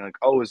little thing? Like,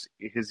 oh,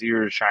 his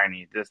ear is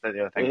shiny, this, that, the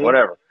other thing,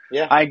 whatever.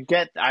 Yeah. I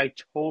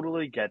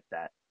totally get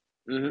that.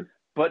 Mm-hmm.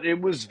 But it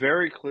was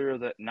very clear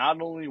that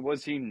not only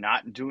was he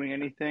not doing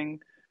anything,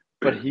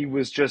 but he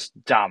was just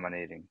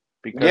dominating.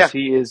 Because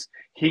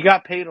he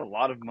got paid a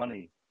lot of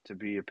money to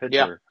be a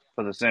pitcher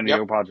for the San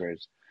Diego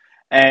Padres.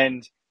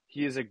 And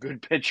he is a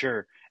good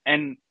pitcher.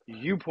 And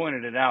you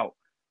pointed it out.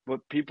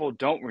 What people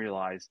don't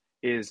realize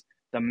is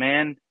the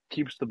man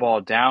keeps the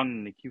ball down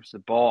and he keeps the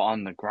ball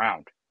on the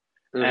ground.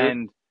 Mm-hmm.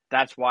 And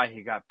that's why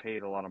he got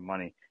paid a lot of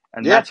money.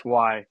 And that's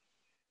why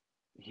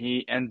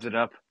he ended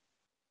up,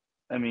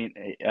 I mean,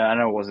 I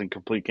know it wasn't a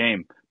complete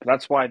game, but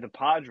that's why the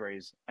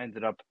Padres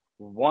ended up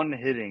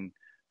one-hitting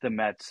the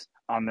Mets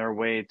on their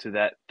way to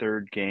that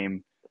third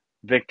game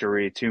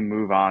victory to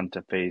move on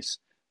to face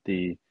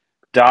the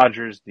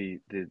Dodgers, the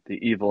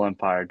evil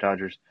empire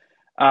Dodgers.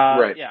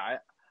 Right. Yeah,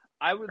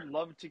 I would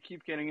love to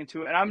keep getting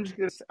into it, and I'm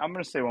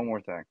gonna say one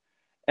more thing,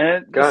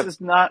 and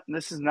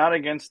this is not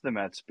against the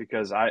Mets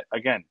because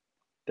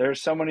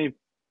there's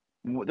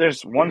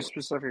one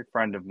specific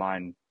friend of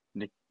mine,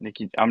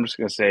 Nicky. I'm just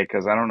gonna say it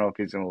because I don't know if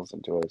he's gonna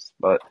listen to us,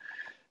 but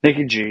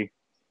Nicky G,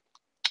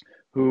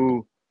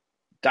 who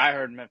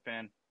diehard Met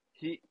fan,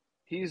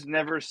 he's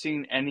never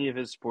seen any of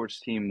his sports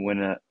team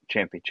win a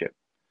championship.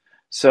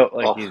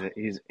 So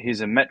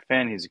he's a Met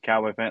fan, he's a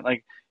Cowboy fan.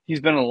 Like he's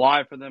been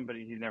alive for them, but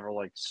he never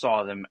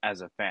saw them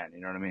as a fan.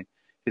 You know what I mean?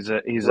 He's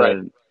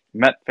a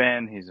Met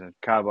fan, he's a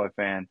Cowboy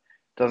fan.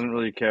 Doesn't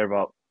really care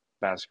about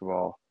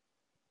basketball,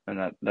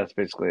 and that's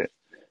basically it.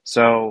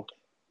 So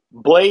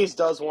Blaze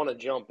does want to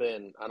jump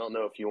in. I don't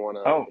know if you want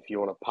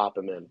to pop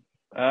him in.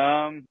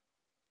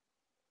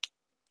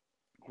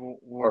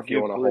 Or if you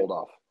want to hold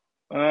off.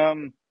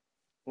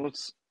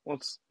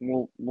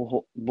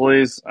 We'll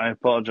Blaze. I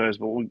apologize,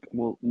 but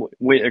we'll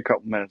wait a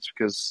couple minutes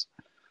because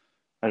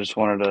I just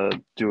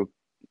wanted to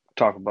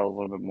talk about it a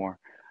little bit more.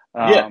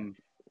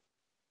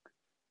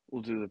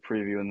 We'll do the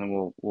preview and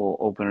then we'll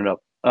open it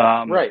up.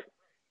 Right.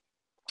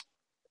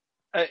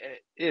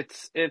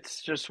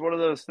 It's just one of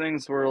those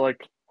things where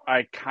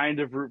I kind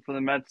of root for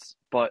the Mets,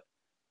 but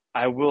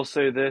I will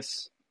say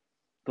this: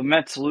 the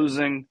Mets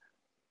losing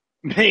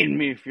made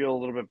me feel a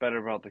little bit better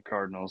about the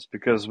Cardinals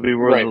because we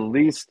were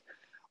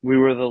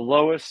the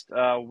lowest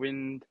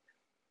win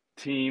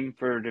team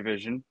for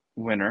division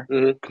winner,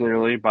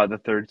 clearly by the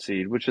third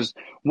seed, which is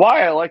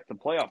why I like the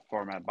playoff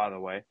format. By the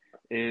way,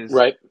 is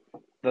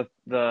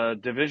the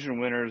division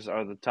winners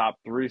are the top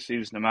 3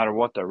 seeds no matter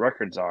what their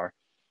records are.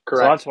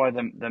 Correct. So that's why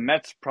the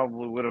Mets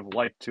probably would have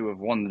liked to have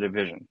won the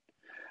division.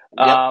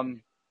 Yep.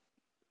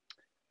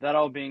 That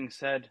all being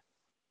said,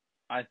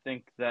 I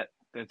think that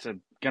it's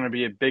going to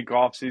be a big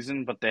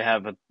offseason, but they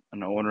have an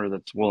owner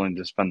that's willing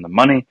to spend the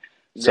money.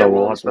 So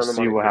we'll have to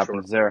see what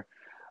happens there.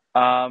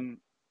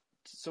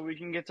 So we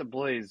can get to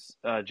Blaze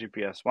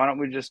GPS. Why don't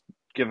we just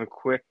give a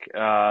quick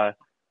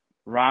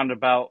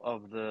roundabout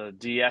of the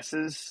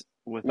DSs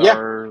with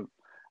our...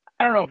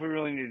 I don't know if we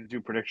really need to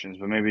do predictions,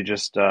 but maybe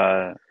just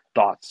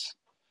thoughts.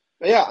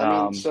 Yeah,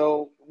 I mean,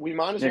 so we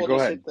might as well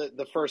just hit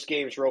the first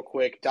games real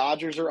quick.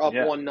 Dodgers are up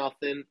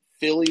 1-0.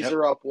 Phillies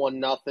are up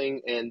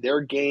 1-0, and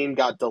their game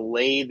got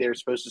delayed. They were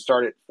supposed to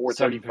start at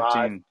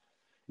 4:35,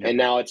 and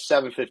now it's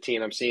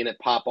 7:15. I'm seeing it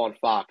pop on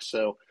Fox,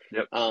 so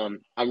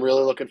I'm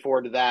really looking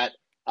forward to that.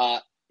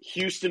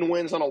 Houston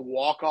wins on a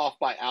walk-off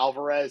by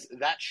Alvarez.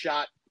 That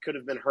shot could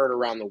have been heard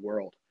around the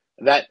world.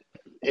 If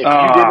you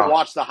didn't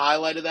watch the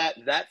highlight of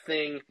that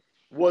thing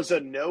was a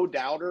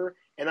no-doubter,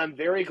 and I'm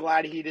very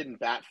glad he didn't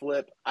bat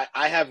flip.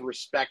 I have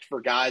respect for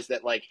guys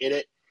that hit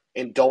it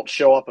and don't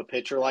show up a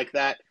pitcher like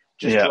that.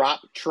 Just Yeah.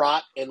 drop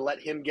Trot and let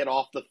him get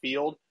off the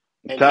field.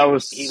 And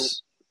That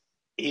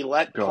he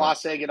let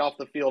Clase get off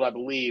the field, I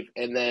believe,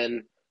 and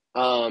then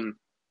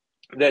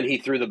he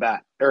threw the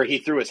bat, or he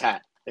threw his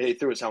hat. He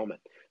threw his helmet.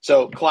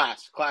 So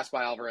class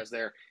by Alvarez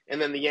there. And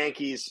then the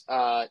Yankees,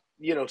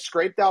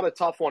 scraped out a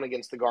tough one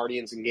against the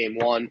Guardians in Game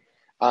 1.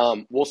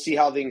 We'll see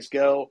how things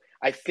go.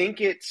 I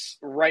think it's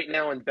right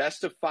now in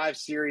best of 5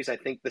 series. I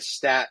think the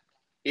stat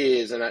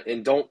is,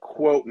 and don't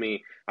quote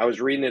me, I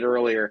was reading it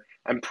earlier.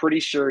 I'm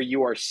pretty sure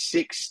you are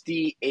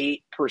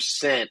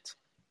 68%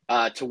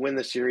 to win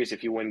the series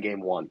if you win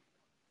Game 1.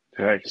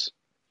 Thanks.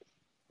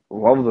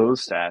 Love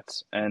those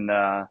stats. And,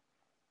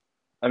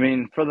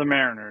 for the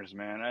Mariners,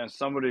 man, as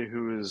somebody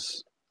who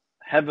is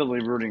heavily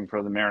rooting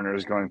for the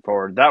Mariners going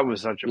forward, that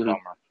was such a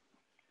bummer.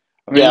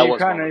 You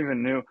kind of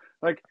even knew.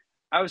 Like,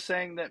 I was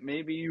saying that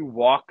maybe you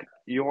walk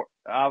your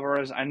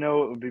Alvarez. I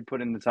know it would be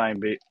putting the tying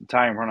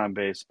run on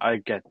base. I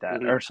get that.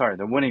 Mm-hmm. Or, sorry,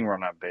 the winning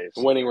run on base.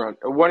 Winning run at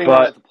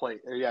the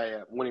plate.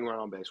 Yeah, winning run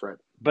on base, right.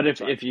 But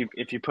if you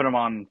put him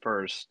on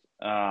first.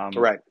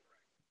 Right.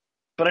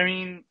 But,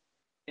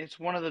 it's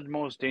one of the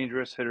most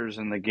dangerous hitters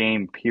in the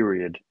game,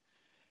 period.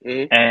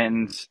 Mm-hmm.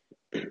 And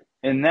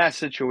in that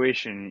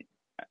situation,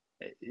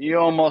 you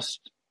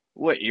almost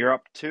you're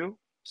up 2.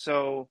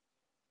 So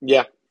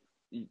yeah,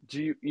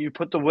 do you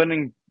put the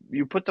winning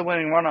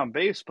run on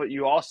base, but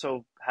you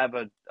also have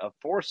a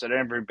force at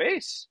every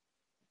base,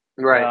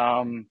 right?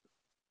 I don't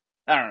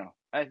know.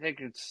 I think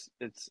it's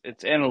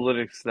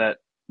analytics that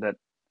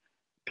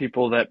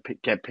people that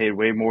get paid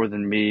way more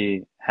than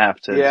me have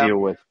to deal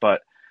with.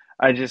 But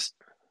I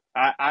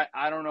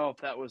don't know if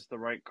that was the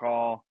right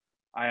call.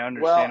 I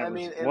understand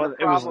it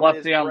was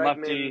lefty on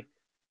lefty.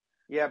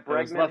 Yeah,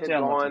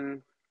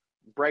 Bregman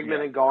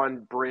had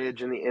gone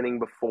Bridge in the inning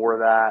before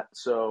that,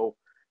 so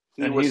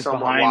he's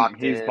somewhat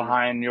locked in. He's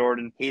behind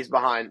Jordan. He's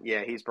behind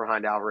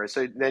Alvarez.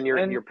 So then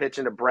you're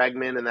pitching to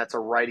Bregman, and that's a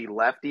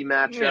righty-lefty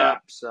matchup. Yeah.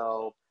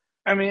 So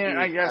I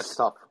guess that's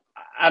tough.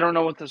 I don't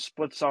know what the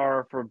splits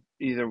are for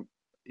either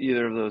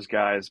of those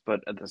guys,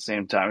 but at the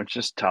same time, it's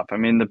just tough.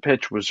 The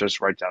pitch was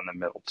just right down the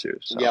middle too.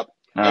 So. Yep.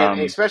 And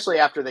especially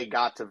after they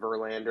got to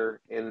Verlander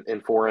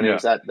in 4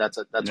 innings, that's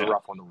a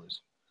rough one to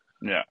lose.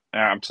 Yeah,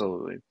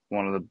 absolutely.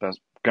 One of the best.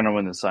 Going to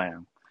win the Cy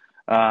Young.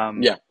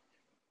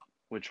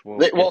 Which we'll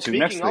get to next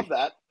week. Speaking of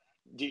that,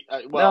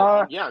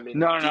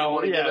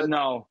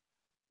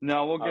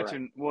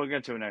 we'll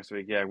get to it next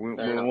week. Yeah, we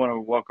want to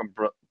welcome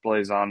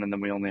Blaze on, and then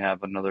we only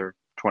have another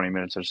 20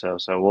 minutes or so.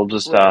 So we'll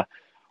just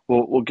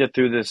we'll get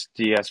through this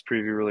DS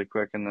preview really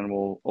quick, and then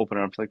we'll open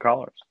it up to the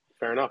callers.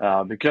 Fair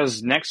enough.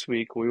 Because next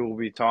week we will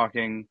be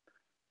talking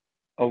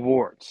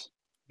awards.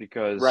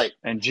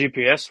 And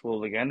GPS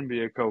will again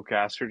be a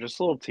co-caster, just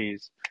a little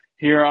tease,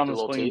 here on the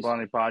Splitting the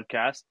Blindly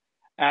podcast,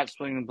 at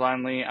Splitting the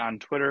Blindly on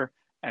Twitter,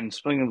 and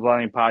Splitting the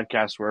Blindly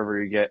podcast wherever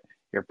you get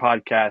your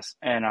podcasts,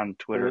 and on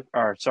Twitter,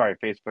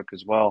 Facebook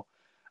as well.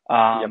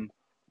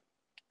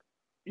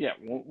 Yeah,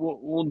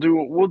 we'll do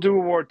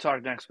award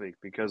talk next week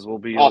because we'll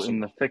be in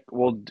the thick.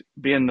 We'll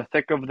be in the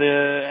thick of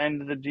the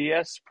end of the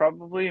DS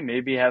probably.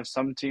 Maybe have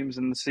some teams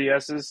in the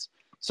CSs,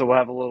 so we'll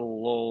have a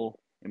little lull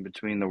in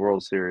between the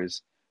World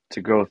Series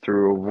to go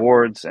through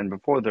awards and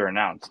before they're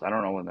announced. I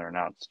don't know when they're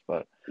announced,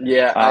 but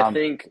I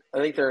think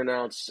they're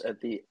announced at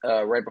the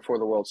right before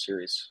the World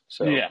Series.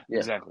 So yeah,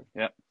 exactly.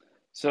 Yeah.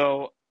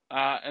 So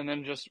and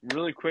then just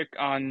really quick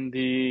on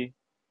the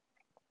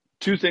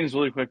 2 things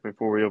really quick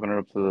before we open it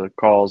up to the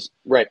calls.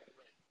 Right.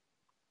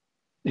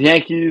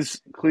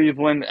 Yankees,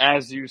 Cleveland,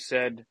 as you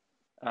said.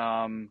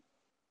 I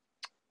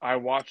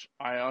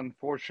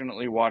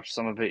unfortunately watched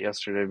some of it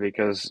yesterday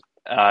because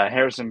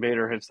Harrison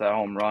Bader hits that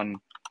home run.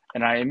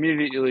 And I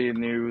immediately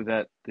knew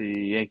that the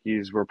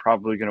Yankees were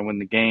probably going to win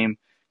the game.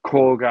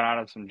 Cole got out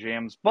of some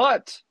jams.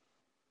 But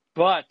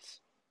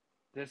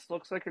this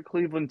looks like a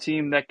Cleveland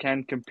team that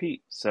can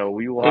compete. So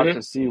we will have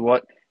to see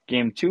what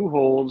Game 2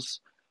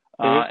 holds.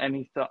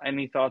 Any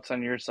thoughts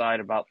on your side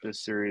about this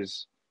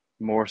series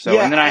more so?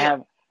 And then I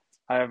have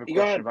a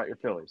question about your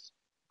Phillies.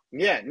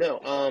 Yeah,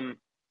 no.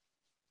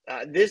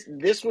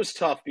 This was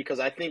tough because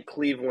I think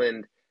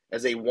Cleveland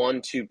as a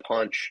 1-2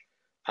 punch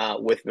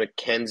with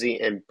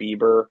McKenzie and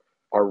Bieber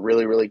are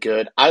really, really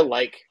good. I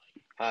like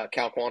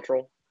Cal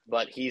Quantrill,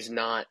 but he's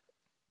not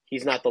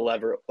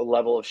the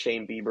level of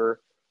Shane Bieber,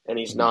 and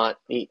he's not.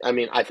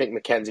 I think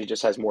McKenzie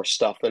just has more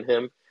stuff than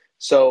him.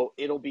 So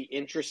it'll be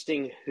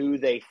interesting who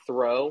they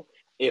throw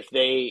if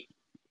they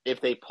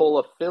pull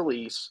a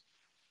Phillies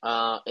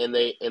and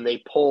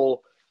they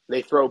throw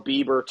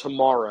Bieber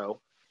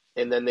tomorrow,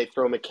 and then they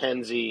throw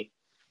McKenzie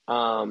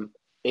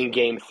in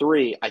Game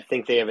 3, I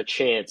think they have a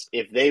chance.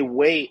 If they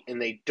wait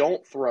and they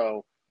don't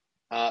throw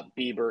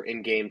Bieber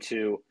in Game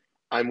 2,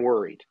 I'm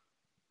worried.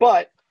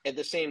 But at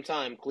the same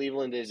time,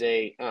 Cleveland is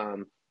a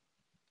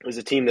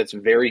team that's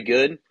very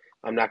good.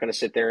 I'm not going to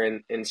sit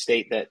there and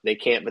state that they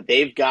can't, but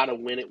they've got to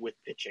win it with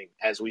pitching,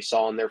 as we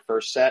saw in their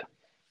first set.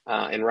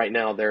 And right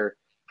now, the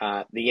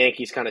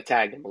Yankees kind of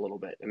tagged them a little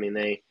bit.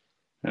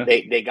 Yeah.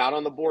 They got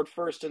on the board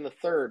first in the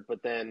third,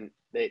 but then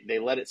they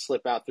let it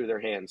slip out through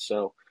their hands.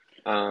 So,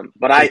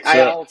 but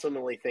I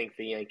ultimately think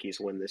the Yankees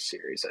win this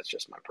series. That's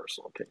just my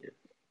personal opinion.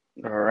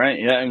 All right,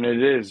 yeah, and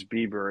it is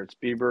Bieber. It's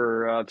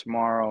Bieber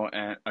tomorrow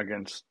and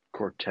against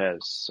Cortez.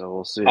 So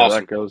we'll see how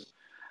that goes.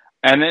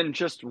 And then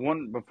just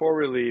one before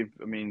we leave.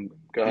 I mean,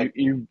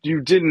 you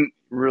didn't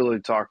really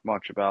talk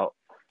much about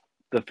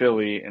the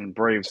Philly and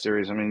Braves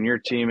series. I mean, your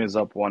team is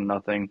up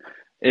 1-0.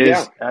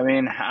 I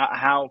mean,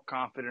 how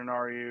confident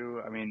are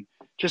you? I mean,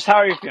 just how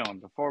are you feeling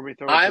before we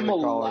throw it to the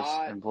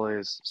callers and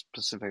Blaze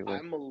specifically?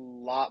 I'm a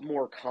lot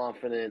more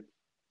confident.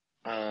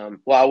 Well,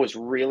 I was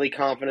really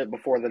confident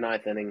before the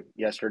ninth inning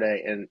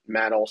yesterday, and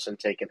Matt Olson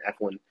taking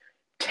Eflin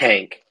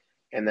tank,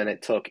 and then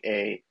it took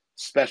a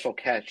special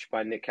catch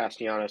by Nick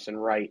Castellanos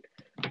and Wright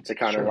to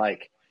kind of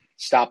like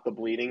stop the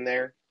bleeding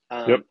there.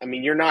 I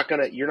mean, you're not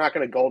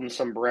gonna golden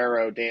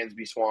sombrero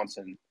Dansby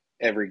Swanson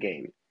every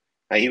game.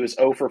 He was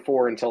 0 for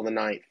 4 until the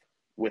ninth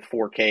with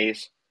 4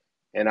 Ks,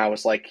 and I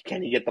was like,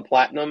 can he get the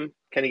platinum?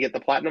 Can he get the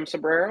platinum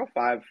sombrero?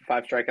 Five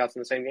strikeouts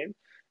in the same game,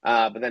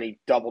 but then he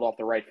doubled off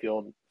the right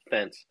field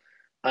fence.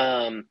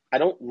 I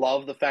don't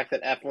love the fact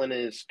that Eflin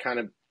is kind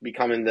of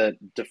becoming the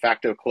de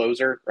facto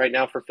closer right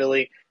now for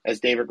Philly,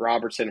 as David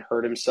Robertson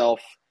hurt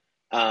himself.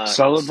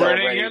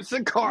 Celebrating against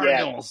the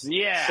Cardinals.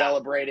 Yeah.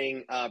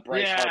 Celebrating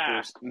Bryce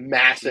Harper's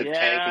massive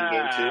tank in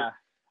game 2.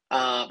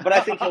 But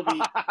I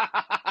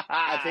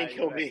think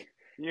he'll be.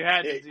 You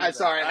had to do that.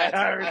 Sorry, I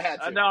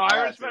had to. No,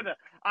 I respect it.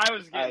 I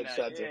was getting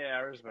that. Yeah, I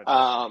respect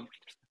it.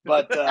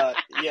 But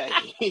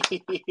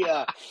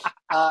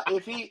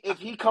if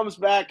he comes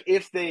back,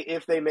 if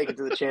they make it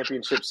to the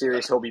championship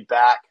series, he'll be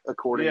back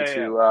according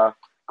to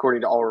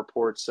all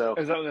reports. So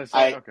is that what they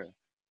say? Okay.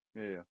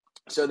 Yeah.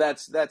 So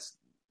that's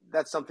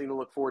something to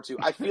look forward to.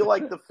 I feel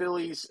like the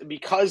Phillies,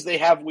 because they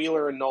have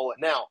Wheeler and Nola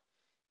now,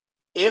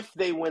 if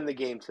they win the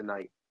game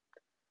tonight,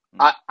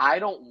 I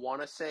don't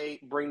want to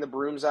say bring the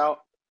brooms out,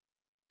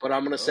 but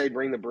I'm going to say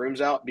bring the brooms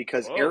out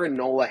because Aaron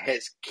Nola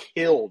has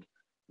killed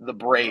the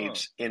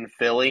Braves in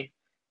Philly,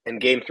 and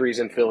Game 3's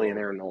in Philly, and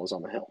Aaron Nola's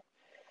on the hill.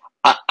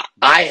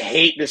 I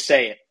hate to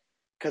say it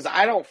because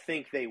I don't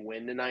think they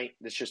win tonight.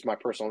 That's just my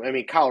personal. I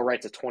mean, Kyle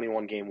Wright's a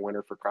 21-game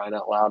winner for crying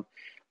out loud,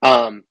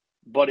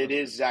 but it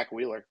is Zach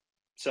Wheeler,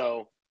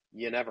 so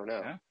you never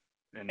know. Yeah.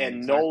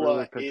 And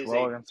Nola is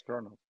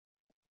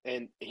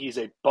and he's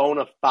a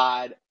bona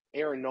fide.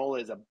 Aaron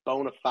Nola is a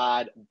bona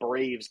fide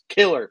Braves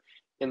killer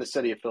in the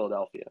city of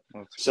Philadelphia.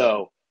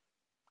 So,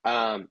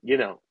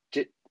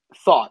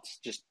 thoughts,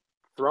 just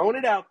throwing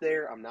it out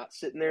there. I'm not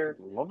sitting there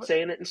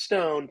saying it in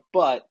stone,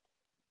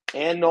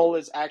 and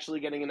Nola's actually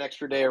getting an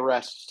extra day of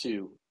rest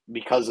too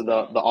because of the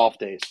off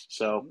days.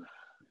 So,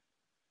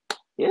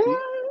 yeah,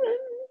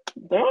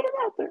 throwing it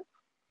out there.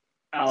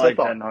 I like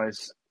that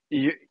noise.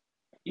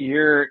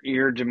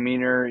 Your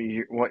demeanor,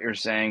 what you're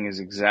saying is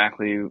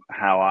exactly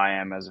how I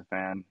am as a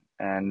fan,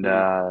 and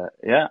I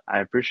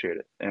appreciate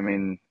it. I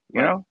mean,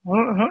 just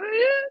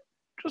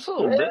a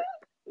little bit.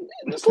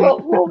 Just a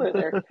little bit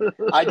there.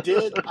 I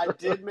did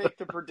make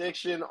the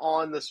prediction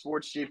on the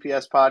Sports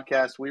GPS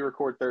podcast. We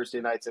record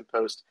Thursday nights and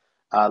post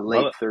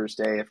late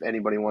Thursday. If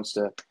anybody wants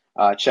to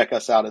check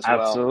us out as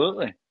well.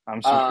 Absolutely, I'm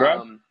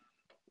subscribed.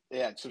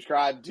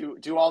 Subscribe.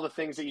 Do all the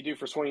things that you do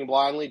for Swinging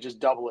Blindly. Just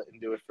double it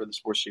and do it for the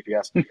Sports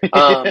GPS.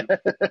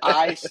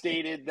 I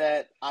stated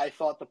that I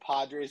thought the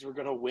Padres were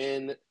going to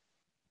win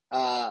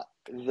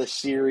the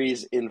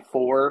series in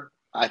 4.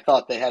 I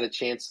thought they had a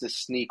chance to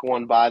sneak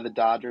one by the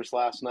Dodgers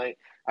last night.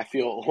 I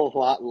feel a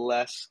lot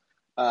less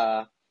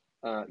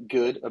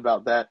good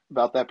about that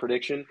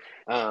prediction.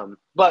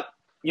 But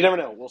you never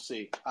know. We'll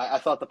see. I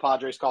thought the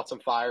Padres caught some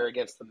fire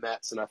against the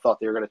Mets, and I thought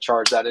they were going to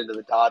charge that into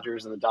the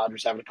Dodgers, and the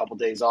Dodgers having a couple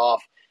days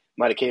off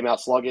might have came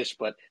out sluggish,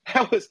 but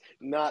that was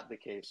not the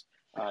case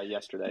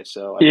yesterday.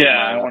 So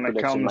when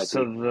it comes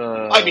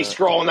to I'd be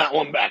scrolling that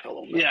one back a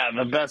little bit. Yeah,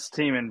 the best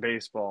team in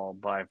baseball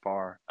by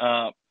far.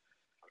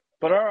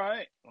 But all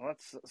right,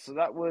 so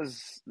that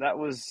was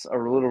a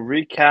little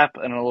recap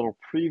and a little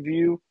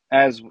preview.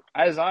 As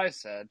I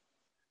said,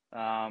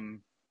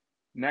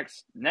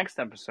 next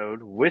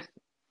episode with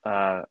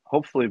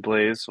hopefully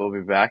Blaze will be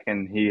back,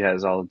 and he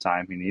has all the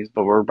time he needs.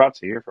 But we're about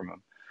to hear from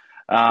him.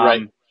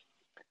 Right.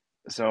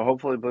 So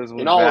hopefully Blaze will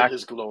be back in all of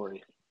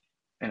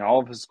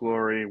his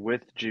glory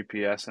with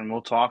GPS, and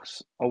we'll talk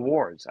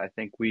awards. I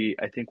think we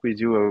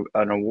do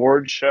an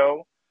award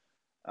show.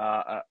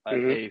 A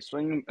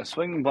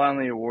Swinging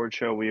Blindly award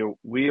show.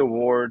 We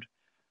award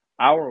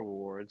our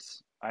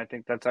awards. I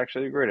think that's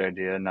actually a great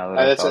idea. Now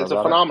that it's a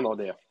phenomenal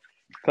idea.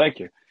 Thank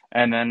you.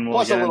 And then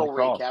we'll get a little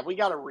recap. We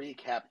got to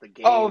recap the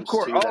games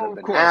that have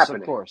been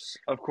happening. Of course.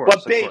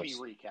 But baby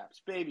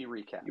recaps, baby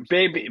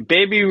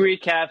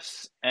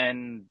recaps,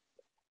 and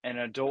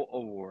adult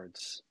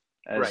awards.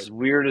 As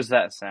weird as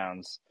that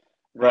sounds,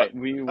 right? But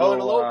we will.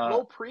 And a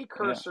little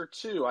precursor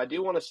too. I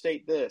do want to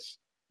state this.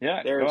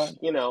 Yeah, there's,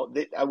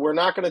 we're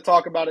not going to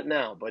talk about it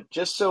now, but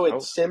just so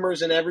it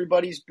simmers in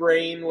everybody's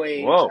brain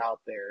waves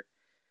out there.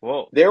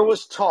 Whoa. There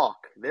was talk.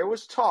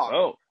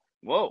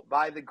 Whoa.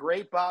 By the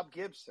great Bob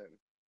Gibson.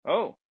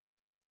 Oh.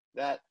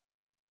 that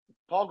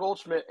Paul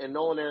Goldschmidt and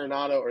Nolan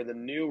Arenado are the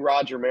new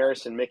Roger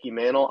Maris and Mickey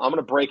Mantle. I'm going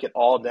to break it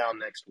all down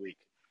next week.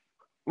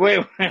 Wait.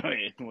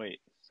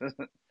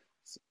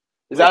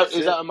 Is that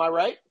am I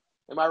right?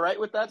 Am I right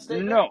with that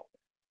statement? No.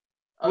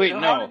 Wait,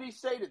 How did he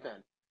state it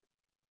then?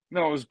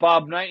 No, it was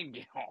Bob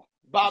Nightingale.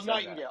 Bob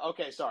Nightingale. That.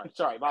 Okay,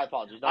 sorry. My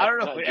apologies. I don't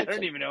know. I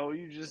don't even know what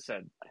you just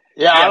said.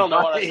 Yeah, I don't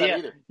know what I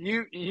said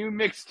either. You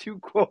mixed two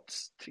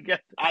quotes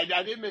together. I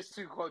did mix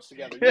two quotes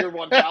together. You're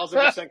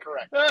 1,000%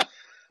 correct.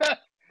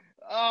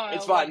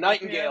 It's fine.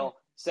 Nightingale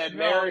said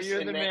Maris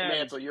and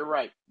Mantle. You're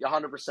right.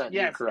 100%. Yes,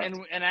 you're correct.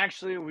 And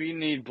actually, we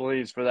need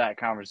Blaze for that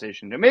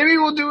conversation. Maybe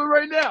we'll do it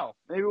right now.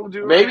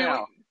 Maybe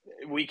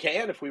we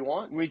can if we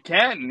want. We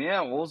can,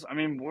 yeah.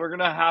 We're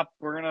gonna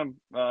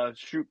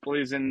shoot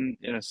Blaze in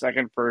a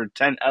second for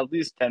at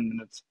least 10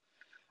 minutes.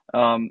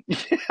 You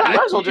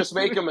might as well just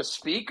make him a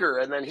speaker,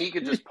 and then he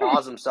could just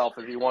pause himself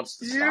if he wants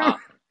to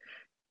stop.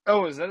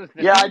 Oh, is that a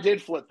thing? Yeah, I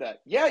did flip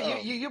that. Yeah,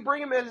 you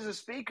bring him in as a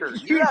speaker.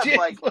 You have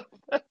flip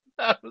that.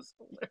 That was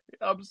hilarious.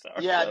 I'm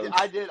sorry. Yeah,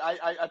 I did.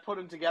 I put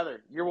them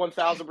together. You're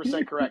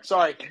 1,000% correct.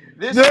 Sorry.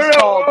 This is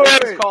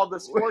called the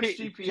Sports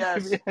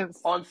GPS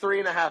on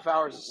 3.5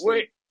 hours of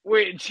sleep.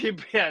 Wait,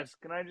 GPS.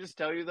 Can I just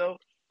tell you though?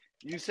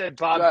 You said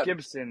Bob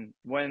Gibson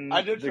when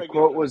the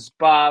quote was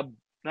Bob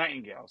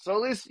Nightingale. So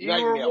at least you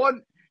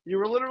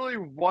were literally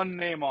one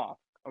name off.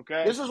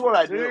 Okay. This is what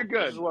I do. You're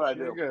good. This is what I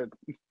do. You're good.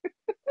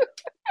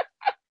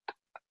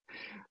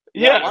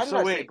 Yeah. Why did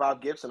I say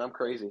Bob Gibson? I'm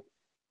crazy.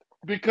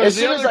 Because as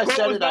soon as I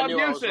said it, I knew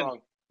I was wrong.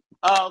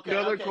 Oh, okay. The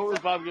other quote was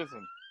Bob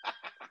Gibson.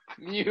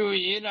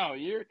 You know,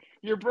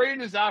 your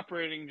brain is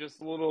operating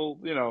just a little,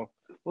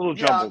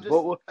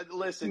 jumbled.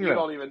 Listen, you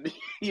don't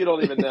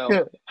even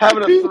know.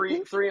 Having a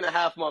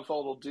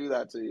 3.5-month-old will do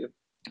that to you.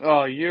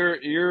 Oh,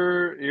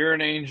 you're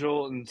an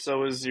angel, and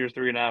so is your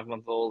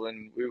 3.5-month-old,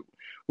 and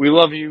we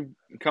love you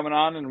coming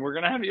on, and we're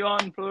gonna have you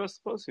on for the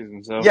rest of the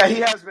postseason. So yeah, he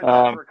has been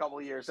dead for a couple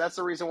of years. That's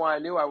the reason why I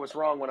knew I was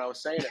wrong when I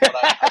was saying it, but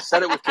I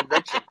said it with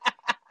conviction.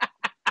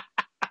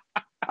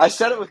 I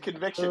said it with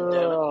conviction,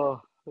 damn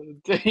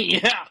it.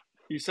 Yeah,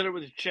 you said it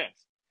with your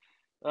chest.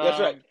 That's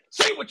right.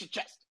 Say it with your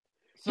chest.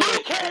 So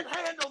you can't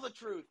handle the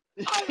truth.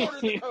 I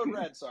ordered the code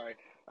red. Sorry,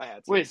 I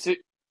had to. Wait, so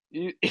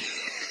you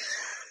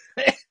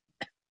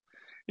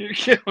you're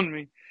killing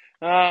me.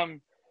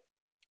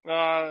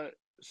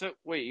 So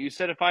wait, you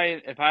said if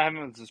I have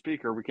him as a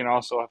speaker, we can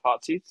also have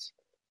hot seats?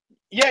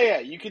 Yeah,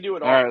 you can do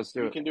it all. All right, let's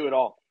do it. You can do it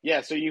all.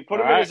 Yeah, so you put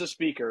him in as a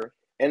speaker,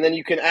 and then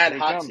you can add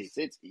hot seats.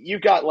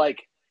 You've got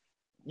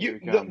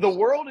the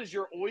world is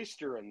your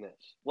oyster in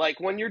this. Like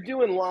when you're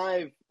doing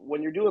live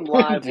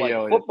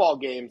like football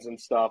games and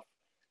stuff,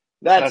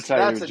 that's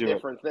a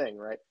different thing,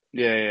 right?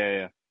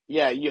 Yeah.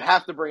 Yeah, you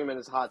have to bring him in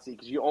as a hot seat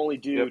because you only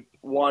do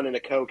one in a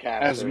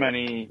co-cast. As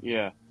many,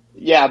 yeah.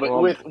 Yeah,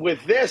 but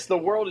with this, the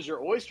world is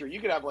your oyster. You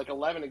could have like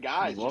 11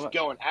 guys just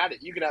going at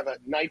it. You could have a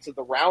Knights of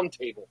the Round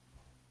Table.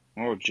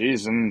 Oh,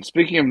 geez. And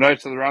speaking of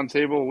Knights of the Round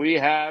Table, we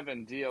have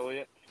D.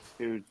 Elliott,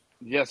 who,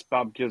 yes,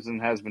 Bob Gibson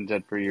has been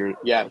dead for a year.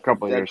 Yeah, a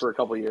couple of years. For a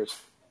couple of years.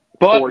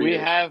 But we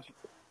have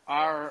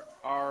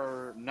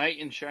our knight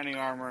in shining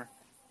armor.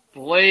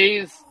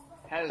 Blaze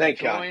has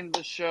joined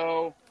the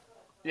show.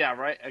 Yeah,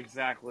 right,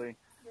 exactly.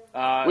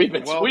 We've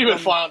been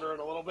floundering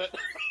a little bit.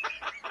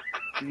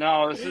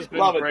 No, this has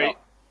been great.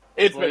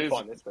 It's been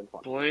fun.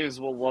 Blaze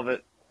will love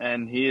it,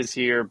 and he is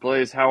here.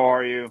 Blaze, how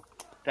are you?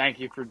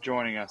 Thank you for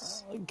joining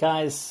us,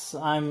 guys.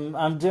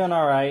 I'm doing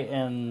all right,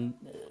 and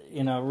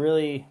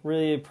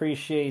really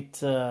appreciate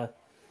the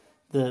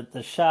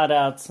shout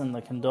outs and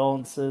the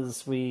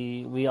condolences.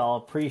 We all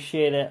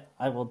appreciate it.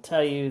 I will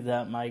tell you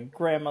that my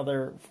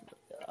grandmother,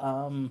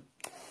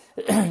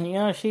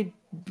 she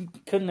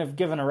couldn't have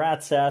given a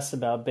rat's ass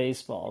about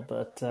baseball,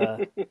 but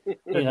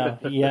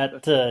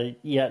yet the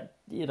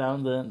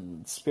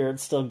spirit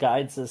still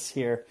guides us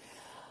here.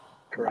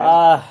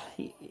 Correct.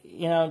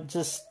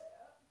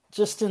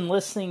 Just in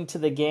listening to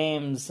the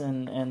games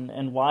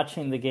and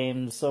watching the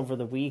games over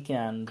the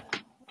weekend,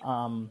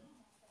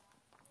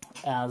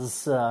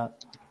 as I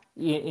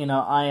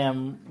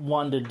am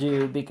one to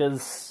do,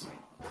 because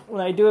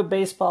when I do a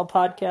baseball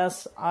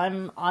podcast,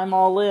 I'm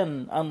all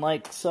in,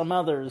 unlike some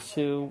others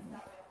who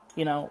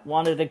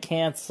wanted to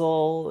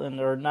cancel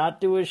or not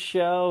do a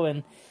show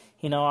and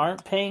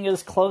aren't paying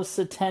as close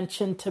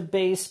attention to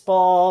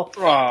baseball.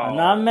 Oh. I'm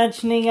not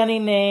mentioning any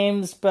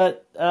names,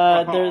 but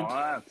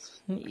they're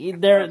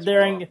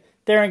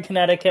in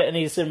Connecticut and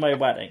he's in my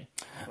wedding.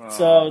 Oh.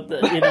 So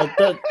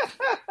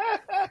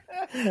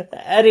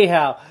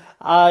anyhow,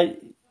 I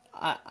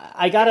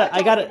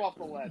gotta. Off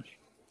the ledge.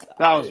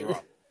 That was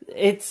rough.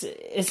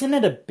 Isn't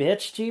it a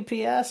bitch,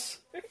 GPS?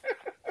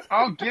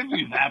 I'll give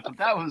you that, but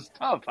that was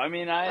tough. I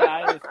mean,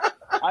 I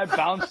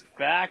bounced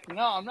back.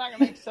 No, I'm not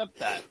going to accept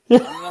that.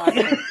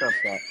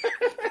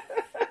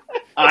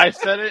 I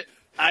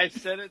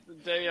said it the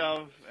day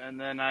of, and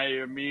then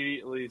I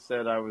immediately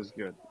said I was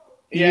good.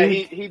 Yeah,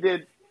 he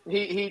did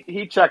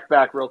he checked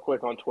back real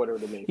quick on Twitter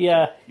to me.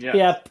 Yeah,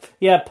 yes.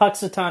 yeah.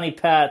 Puxatani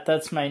Pat.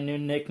 That's my new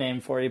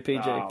nickname for you,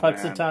 PJ. Oh,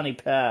 Puxatani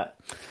Pat.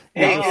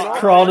 Hey, just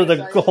crawl to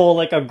the goal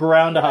like a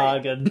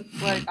groundhog.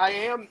 Right.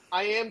 I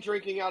am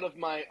drinking out of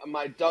my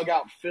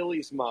dugout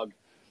Phillies mug.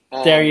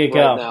 There you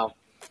go. Right now,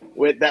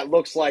 that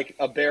looks like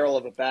a barrel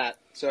of a bat.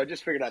 So I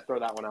just figured I'd throw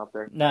that one out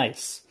there.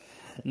 Nice.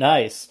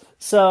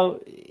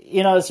 So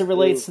as it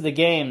relates to the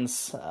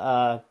games.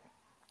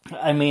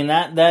 I mean,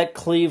 that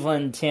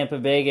Cleveland Tampa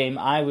Bay game,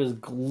 I was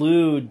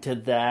glued to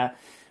that.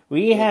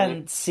 We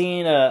hadn't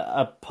seen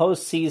a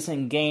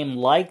postseason game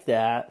like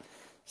that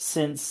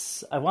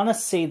since, I want to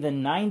say, the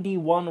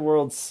 91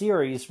 World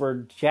Series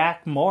where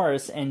Jack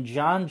Morris and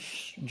John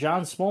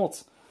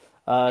Smoltz,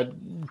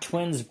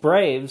 Twins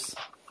Braves,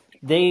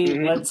 they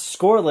went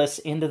scoreless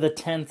into the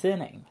 10th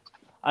inning.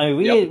 I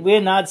mean, we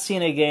had not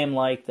seen a game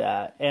like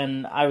that.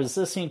 And I was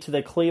listening to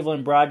the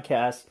Cleveland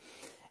broadcast.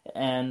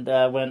 And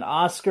when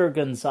Oscar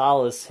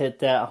Gonzalez hit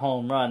that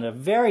home run, a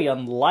very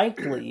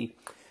unlikely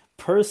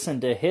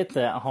person to hit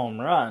that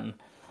home run.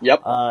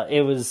 Yep.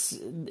 It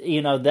was,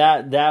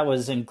 that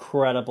was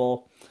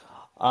incredible.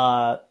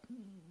 And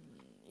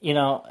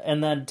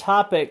then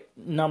topic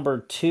number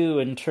 2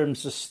 in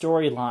terms of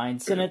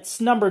storylines, and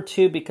it's number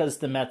 2 because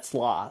the Mets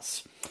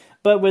lost.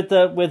 But with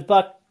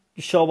Buck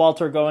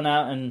Showalter going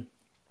out and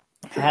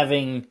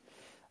having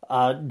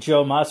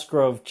Joe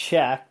Musgrove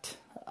checked,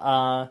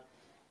 I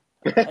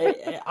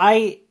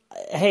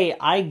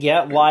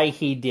get why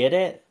he did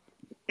it.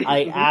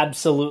 I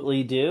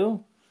absolutely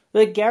do.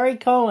 But Gary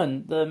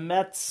Cohen, the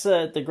Mets,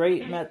 the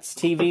great Mets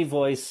TV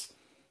voice,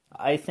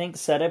 I think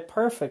said it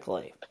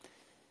perfectly.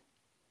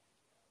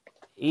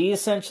 He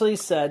essentially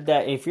said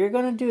that if you're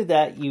going to do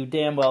that, you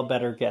damn well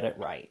better get it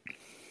right.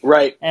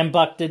 Right. And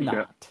Buck did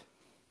not.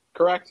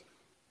 Correct.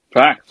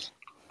 Facts.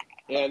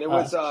 Yeah, and it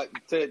was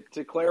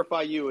to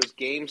clarify, it was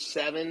Game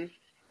 7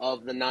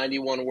 of the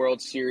 91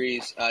 World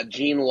Series.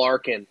 Gene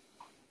Larkin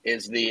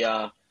is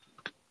the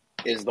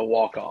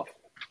walk-off.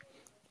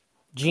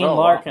 Gene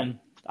Larkin.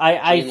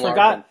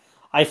 Wow.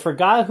 I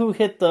forgot who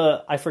hit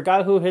the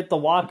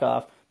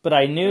walk-off, but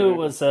I knew it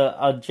was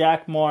a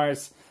Jack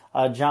Morris,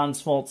 John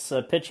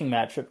Smoltz pitching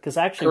matchup because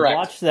I actually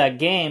watched that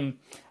game.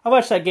 I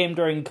watched that game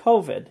during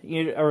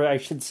COVID, or I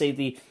should say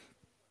the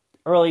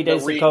early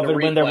days of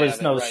COVID when there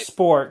was no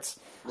sports.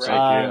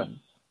 Right.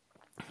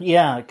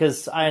 Yeah,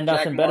 because I had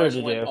nothing better to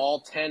do. Went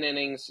all 10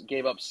 innings,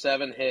 gave up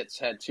 7 hits,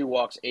 had 2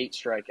 walks, 8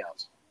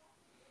 strikeouts.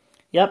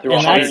 Yep, threw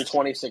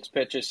 126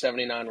 pitches,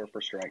 79 were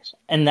for strikes.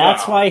 And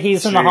that's why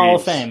he's in the Hall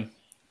of Fame.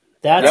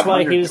 That's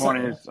why he was.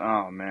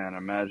 Oh man,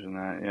 imagine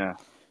that. Yeah.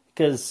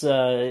 Because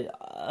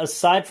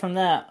aside from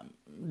that,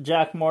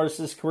 Jack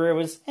Morris's career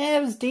was it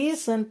was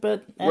decent,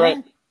 but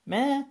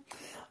meh.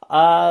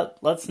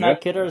 Let's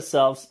not kid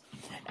ourselves.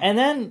 And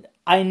then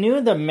I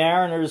knew the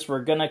Mariners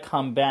were going to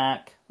come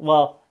back.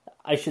 Well,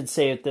 I should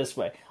say it this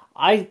way.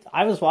 I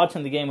was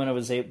watching the game when it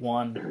was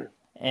 8-1,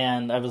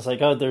 and I was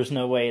like, oh, there's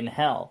no way in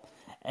hell.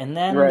 And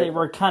then they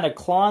were kind of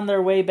clawing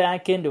their way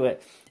back into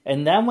it.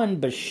 And then when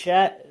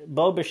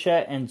Bo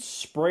Bichette and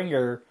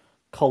Springer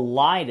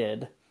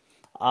collided,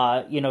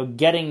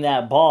 getting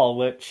that ball,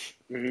 which,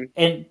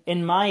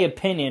 in my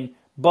opinion,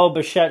 Bo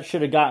Bichette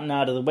should have gotten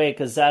out of the way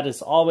because that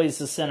is always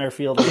the center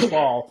fielder's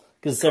ball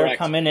because they're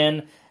coming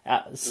in,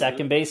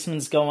 second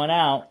baseman's going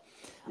out.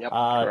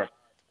 Yep.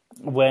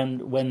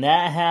 When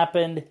that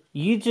happened,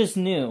 you just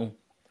knew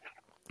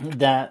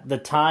that the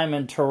time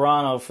in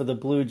Toronto for the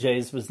Blue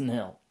Jays was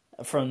nil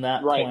from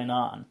that point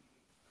on.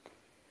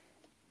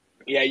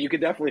 Yeah, you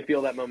could definitely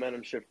feel that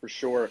momentum shift for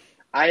sure.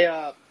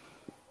 I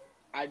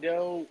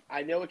know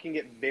it can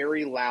get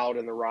very loud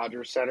in the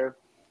Rogers Center,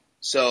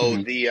 so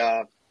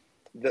the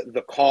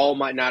call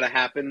might not have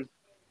happened,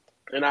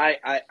 and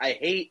I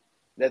hate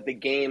that the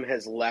game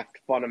has left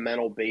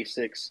fundamental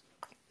basics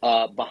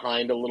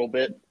behind a little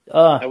bit.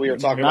 And we were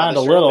talking about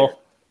this earlier.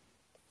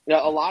 Yeah,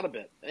 a lot of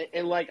it.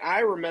 And like I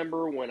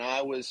remember when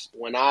I was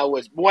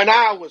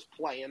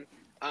playing.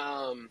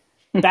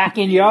 Back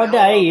in your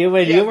day,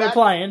 when you were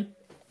playing.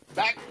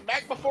 Back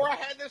before I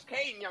had this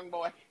cane, young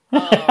boy.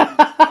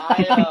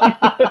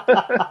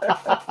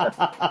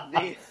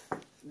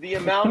 The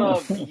amount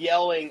of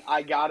yelling,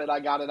 I got it,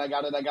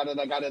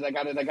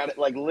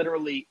 like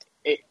literally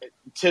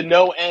to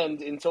no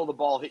end until the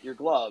ball hit your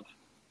glove.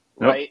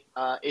 Right?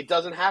 It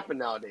doesn't happen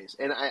nowadays.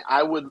 And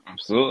I would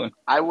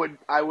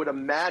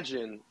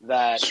imagine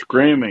that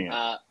screaming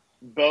it.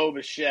 Bo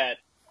Bichette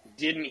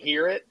didn't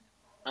hear it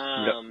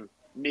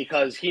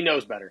because he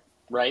knows better,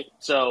 right?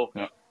 So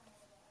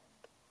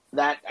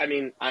that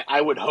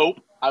I would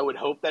hope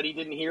that he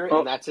didn't hear it,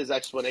 and that's his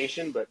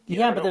explanation. But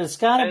but there's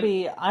got to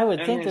be. I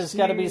would think there's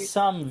got to be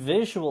some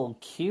visual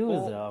cue,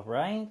 though,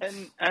 right?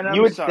 And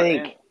you would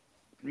think.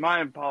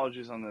 My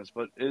apologies on this,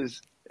 but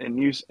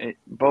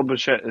Bo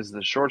Bichette is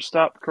the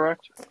shortstop,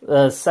 correct?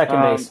 Second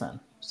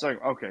baseman.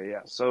 Okay,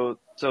 yeah. So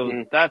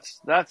that's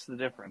the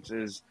difference.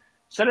 Is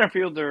center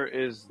fielder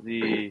is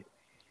the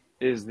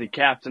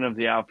captain of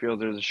the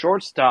outfielder. The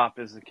shortstop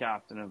is the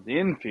captain of the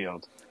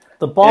infield.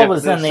 The ball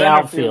was in the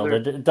outfield.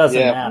 It doesn't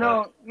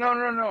matter.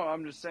 No.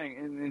 I'm just saying,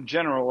 in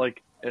general,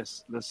 like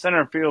the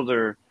center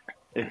fielder,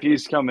 if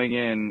he's coming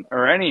in,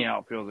 or any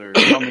outfielder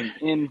coming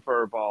in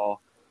for a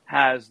ball,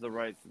 has the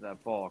right to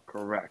that ball,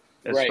 correct?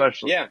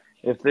 Especially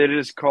if it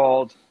is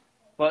called.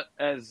 But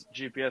as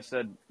GPS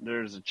said,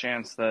 there's a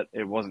chance that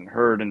it wasn't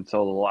heard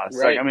until the last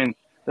second. I mean,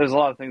 there's a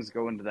lot of things that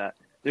go into that.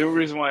 The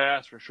reason why I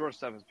asked for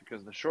shortstop is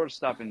because the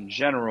shortstop in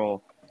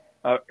general,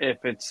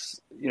 if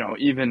it's,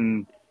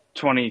 even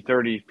 20,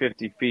 30,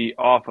 50 feet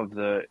off of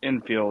the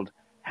infield,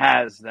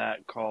 has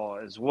that call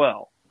as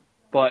well.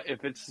 But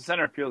if it's the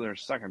center fielder or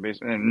second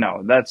baseman,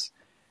 no,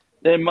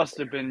 it must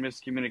have been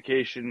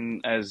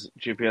miscommunication, as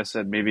GPS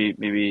said. Maybe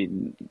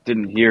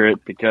didn't hear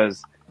it,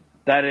 because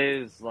that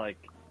is like,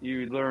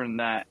 you learn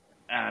that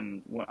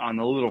on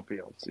the little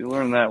fields. You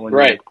learn that when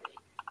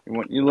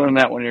you learn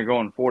that when you're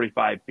going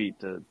 45 feet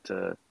to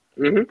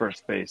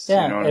first base.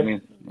 Yeah, you know what I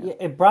mean? Yeah.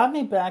 It brought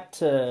me back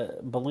to,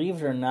 believe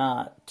it or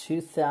not,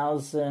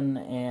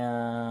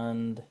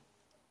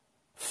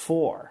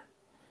 2004,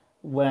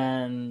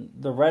 when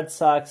the Red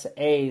Sox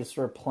A's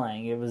were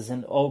playing. It was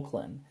in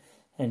Oakland,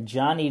 and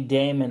Johnny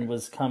Damon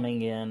was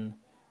coming in,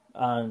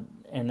 and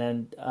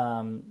then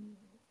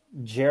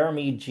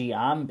Jeremy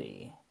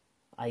Giambi,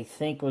 I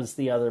think, was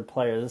the other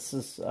player. This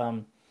is,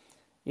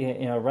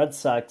 Red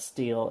Sox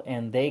deal,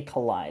 and they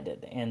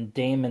collided, and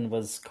Damon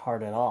was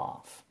carted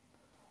off.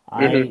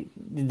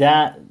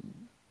 That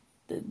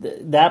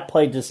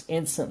play just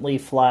instantly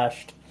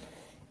flashed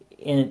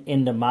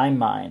into my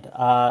mind.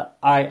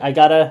 I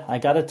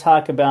gotta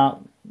talk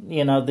about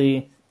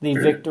the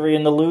victory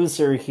and the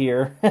loser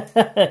here,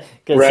 because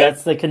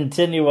that's the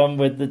continuum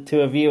with the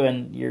two of you,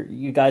 and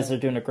you guys are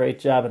doing a great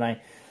job, and I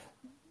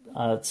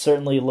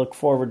certainly look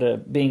forward to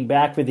being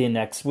back with you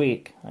next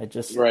week. I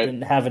just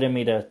didn't have it in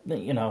me to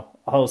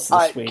host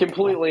this week. I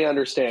completely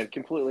understand.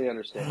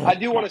 I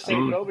do want to say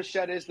Bo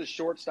Bichette is the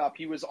shortstop.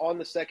 He was on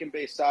the second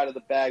base side of the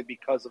bag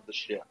because of the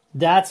shift.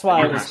 That's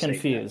why I was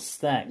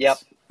confused. Thanks. Yep.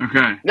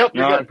 Okay. Nope.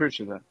 No, I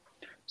appreciate that.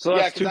 So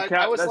that's two.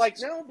 I was like,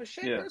 no,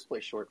 Bichette does play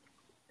short.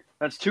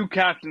 That's two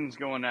captains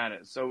going at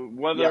it. So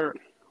whether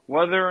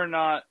or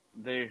not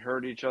they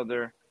hurt each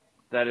other,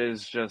 that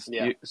is just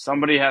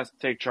somebody has to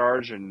take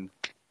charge, and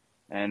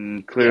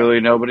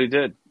clearly nobody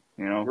did.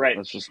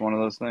 That's just one of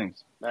those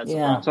things. That's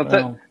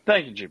so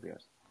thank you,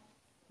 GPS.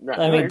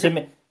 I mean,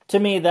 to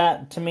me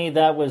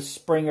that was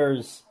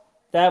Springer's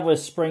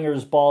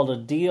ball to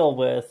deal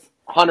with.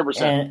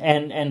 100%.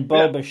 And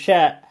Bo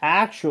Bichette,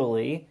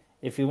 actually,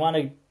 if you want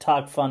to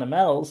talk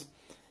fundamentals,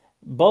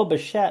 Bo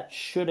Bichette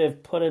should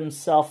have put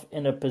himself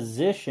in a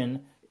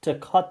position to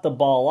cut the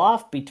ball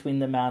off between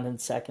the mound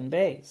and second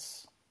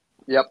base.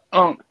 Yep.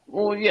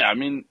 Well, yeah. I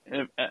mean,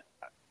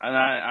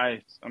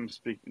 I'm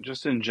speaking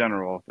just in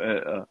general.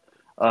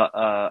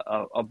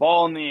 A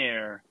ball in the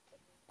air.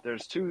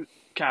 There's two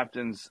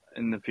captains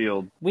in the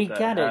field. We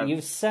get it.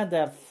 You've said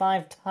that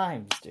 5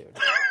 times, dude.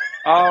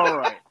 All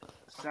right.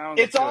 Sounds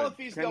it's good. all if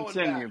he's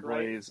Continue, going back,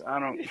 Blaze. Right? I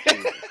don't.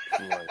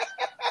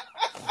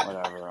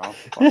 Whatever.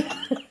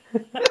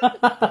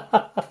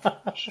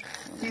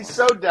 He's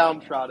so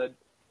downtrodden.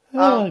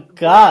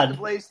 God,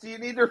 Blaze, do you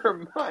need to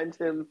remind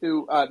him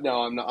who?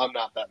 No, I'm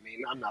not that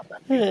mean.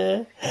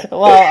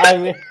 Well, I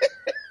mean,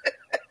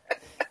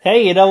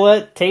 hey, you know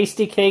what?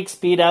 Tasty Cakes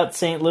beat out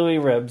St. Louis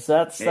Ribs.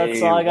 That's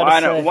all I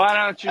gotta say. Why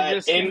don't you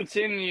just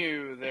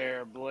continue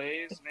there,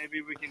 Blaze?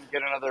 Maybe we can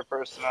get another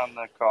person on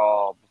the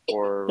call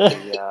before we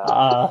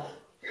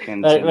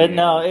continue. But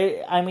no,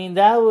 I mean,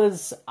 that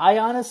was. I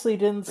honestly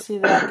didn't see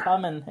that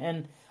coming,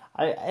 and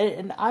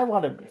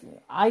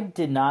I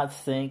did not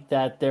think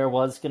that there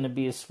was going to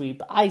be a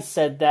sweep. I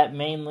said that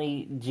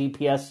mainly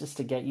GPS just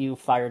to get you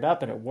fired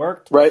up, and it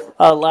worked. Right.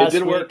 Last it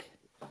did week.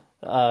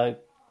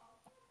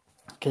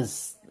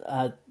 Because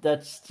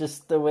that's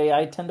just the way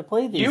I tend to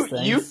play these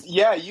things.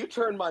 You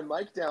turned my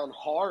mic down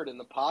hard in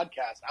the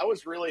podcast. I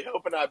was really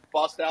hoping I'd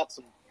bust out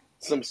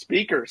some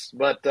speakers,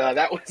 but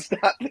that was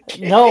not the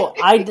case. No,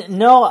 I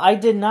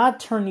did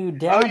not turn you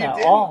down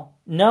at all.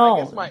 No,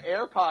 I guess my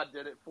AirPod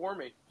did it for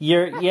me.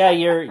 Your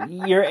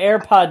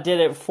AirPod did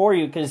it for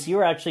you because you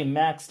were actually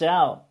maxed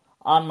out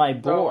on my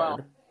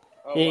board.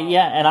 Wow.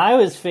 Yeah, and I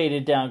was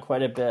faded down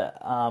quite a bit.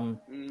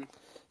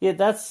 Yeah,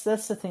 that's the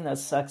thing that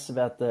sucks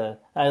about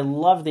I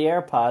love the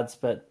AirPods,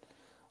 but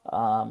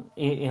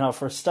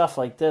for stuff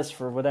like this,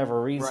 for whatever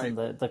reason,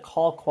 the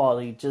call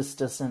quality just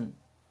doesn't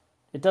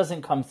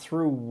come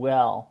through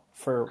well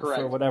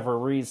for whatever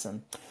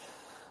reason.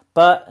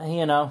 But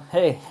hey, no,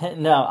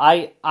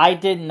 I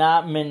did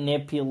not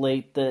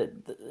manipulate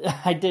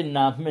I did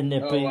not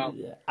manipulate. Oh,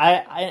 wow.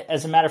 I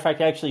as a matter of fact,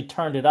 I actually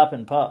turned it up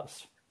in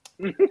post.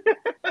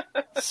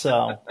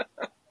 So.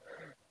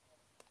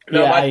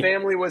 No, my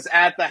family was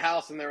at the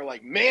house, and they were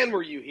like, man,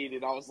 were you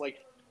heated? I was like,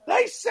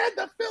 they said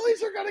the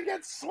Phillies are going to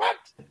get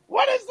swept.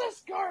 What is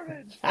this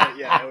garbage? But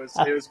yeah,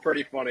 it was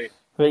pretty funny.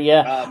 But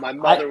yeah. My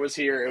mother was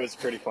here. It was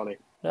pretty funny.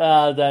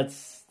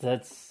 That's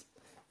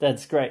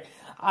That's great.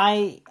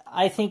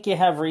 I think you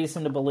have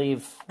reason to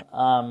believe.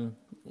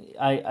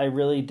 I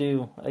really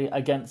do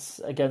against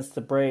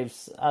the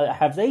Braves.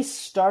 Have they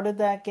started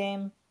that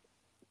game?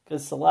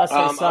 Because the last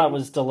I saw it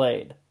was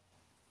delayed.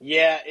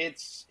 Yeah,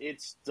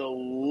 it's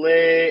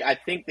delayed. I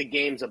think the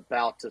game's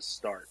about to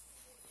start,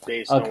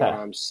 based on what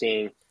I'm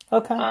seeing.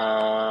 Okay.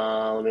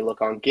 Let me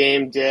look on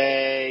game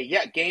day.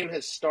 Yeah, game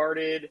has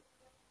started.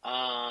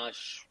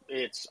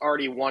 It's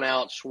already 1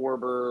 out.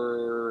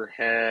 Schwarber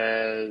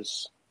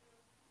has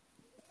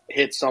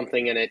hit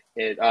something, and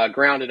it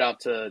grounded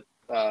out to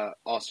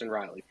Austin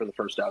Riley for the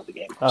first out of the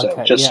game. Okay.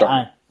 So just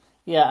started.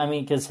 I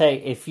mean, because, hey,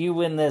 if you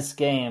win this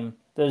game,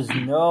 there's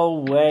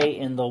no way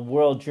in the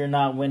world you're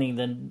not winning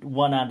the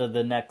 1 out of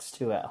the next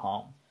 2 at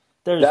home.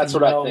 That's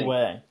no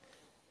way.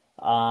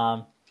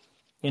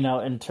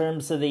 In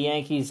terms of the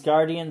Yankees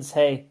Guardians,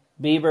 hey,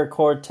 Bieber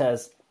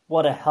Cortez,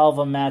 what a hell of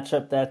a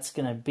matchup that's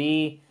going to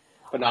be.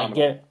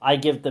 Phenomenal. I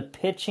give the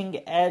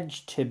pitching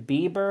edge to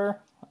Bieber,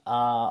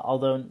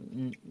 although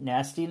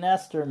Nasty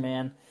Nestor,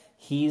 man,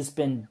 he's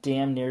been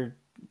damn near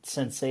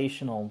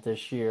sensational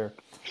this year.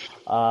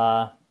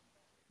 So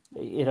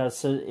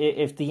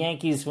if the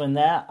Yankees win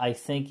that, I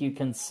think you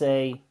can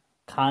say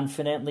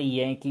confidently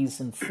Yankees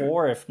in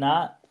 4. If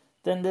not,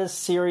 then this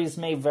series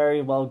may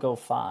very well go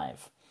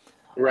 5.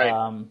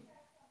 Right.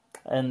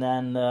 And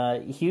then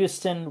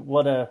Houston,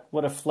 what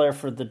a flair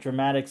for the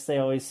dramatics they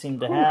always seem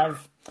to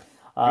have.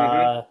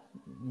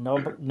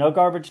 No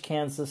garbage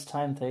cans this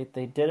time.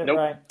 They did it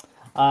right.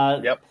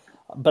 Yep.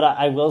 But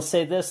I will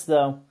say this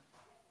though,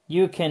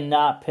 you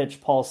cannot pitch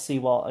Paul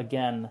Sewald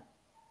again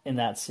in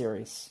that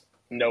series.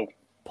 No.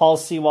 Paul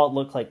Sewald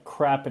looked like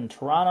crap in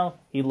Toronto.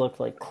 He looked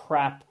like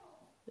crap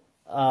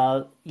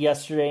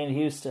yesterday in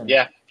Houston.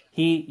 Yeah.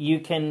 You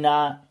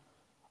cannot.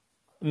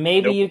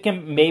 Maybe you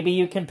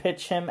can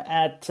pitch him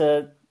at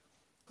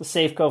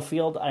Safeco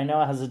Field. I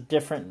know it has a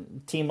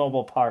different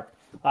T-Mobile Park.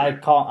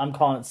 I'm calling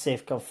it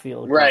Safeco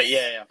Field. Right.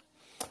 Yeah.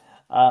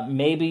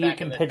 Maybe you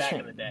can pitch him. Back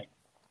in the day.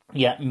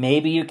 Yeah.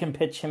 Maybe you can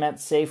pitch him at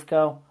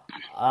Safeco.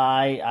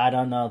 I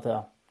don't know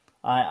though.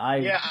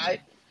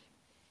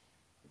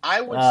 I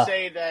would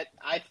say that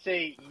I'd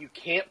say you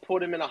can't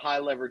put him in a high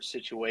leverage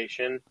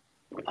situation.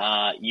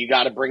 You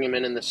got to bring him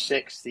in the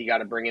 6th. You got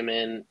to bring him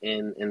in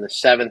the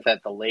 7th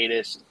at the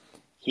latest.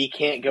 He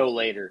can't go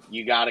later.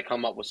 You got to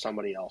come up with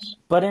somebody else.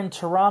 But in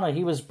Toronto,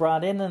 he was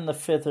brought in the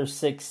 5th or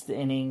 6th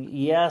inning.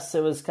 Yes,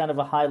 it was kind of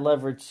a high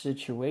leverage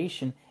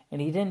situation, and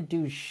he didn't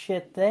do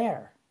shit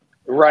there.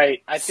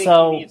 Right. I think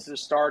he needs to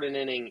start an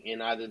inning in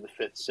either the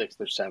 5th,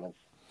 6th, or 7th.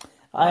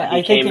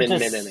 He came in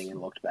mid-inning and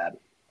looked bad.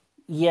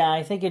 Yeah,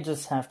 I think you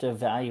just have to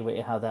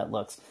evaluate how that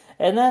looks.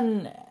 And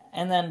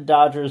then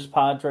Dodgers,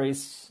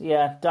 Padres.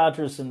 Yeah,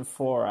 Dodgers in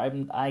 4.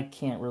 I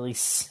can't really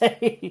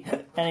say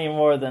any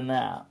more than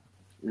that.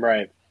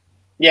 Right.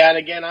 Yeah, and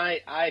again,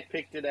 I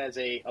picked it as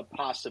a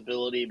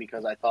possibility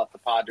because I thought the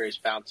Padres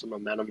found some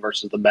momentum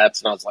versus the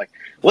Mets, and I was like,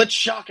 let's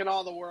shock in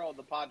all the world,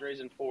 the Padres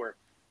in 4.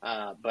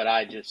 But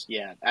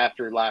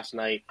after last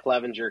night,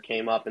 Clevenger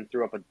came up and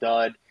threw up a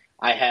dud.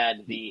 I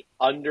had the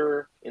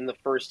under in the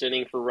first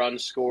inning for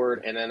runs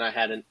scored, and then I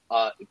had an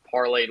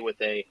parlayed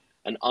with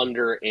an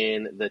under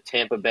in the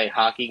Tampa Bay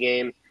hockey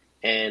game.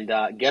 And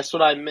guess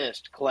what I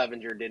missed?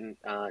 Clevenger didn't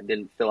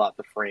fill out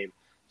the frame.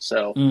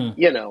 So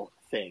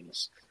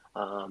things.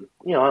 I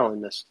only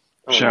missed.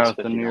 Shout out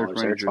the New York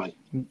Rangers.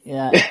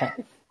 Yeah.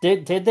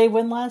 Did they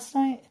win last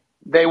night?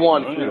 They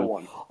won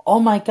 3-1. Oh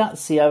my God!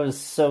 See, I was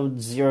so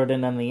zeroed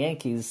in on the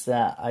Yankees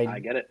that I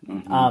get it.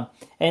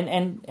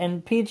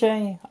 And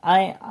PJ,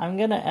 I'm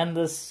gonna end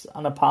this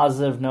on a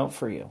positive note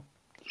for you.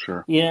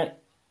 Sure.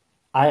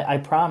 I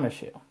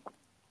promise you.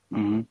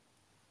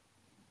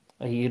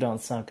 Mm-hmm. You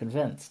don't sound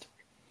convinced.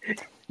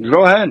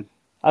 Go ahead.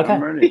 Okay.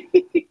 I'm ready.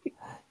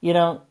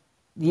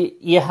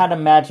 You had a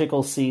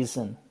magical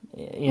season.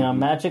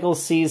 Magical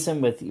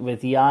season with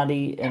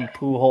Yachty and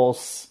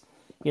Pujols.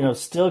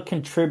 Still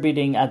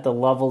contributing at the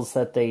levels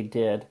that they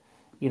did.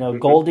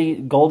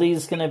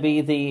 Goldie's going to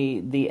be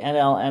the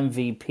NL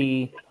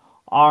MVP.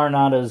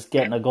 Arenado's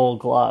getting a Gold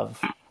Glove.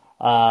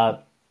 Might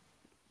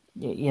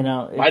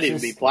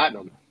even be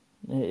platinum.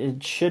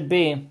 It should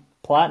be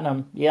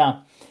platinum.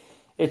 Yeah,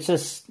 it's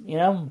just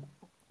you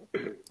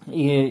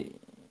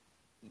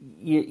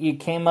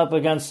came up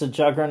against a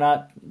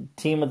juggernaut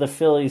team of the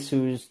Phillies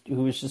who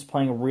was just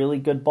playing really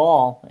good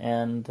ball,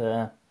 and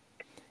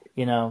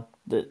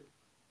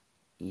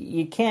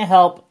you can't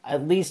help,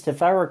 at least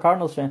if I were a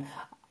Cardinals fan,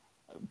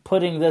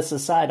 putting this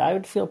aside, I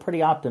would feel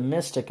pretty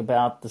optimistic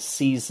about the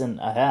season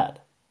ahead.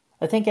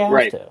 I think I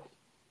have to.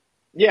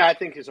 Yeah, I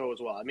think so as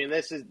well. I mean,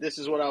 this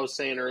is what I was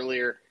saying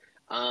earlier,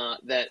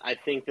 that I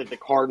think that the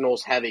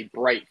Cardinals have a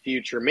bright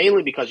future,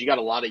 mainly because you got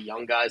a lot of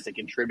young guys that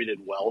contributed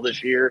well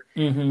this year,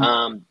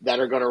 that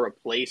are going to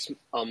replace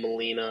a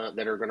Molina,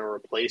 that are going to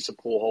replace a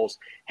Pujols.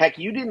 Heck,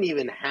 you didn't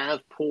even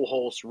have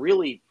Pujols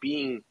really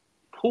being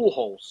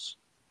Pujols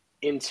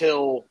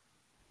until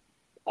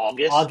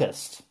August.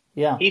 August,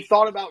 yeah. He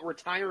thought about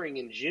retiring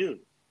in June.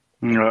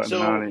 No. It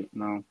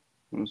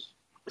was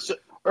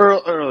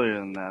earlier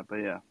than that, but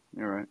yeah.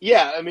 You're right.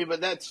 Yeah, I mean,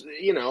 but that's,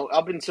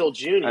 up until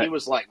June, he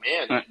was like,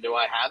 man, do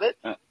I have it?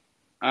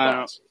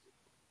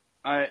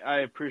 I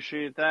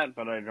appreciate that,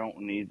 but I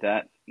don't need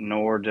that,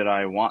 nor did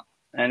I want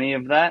any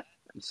of that.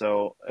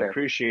 So Fair.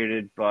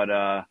 Appreciated,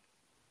 but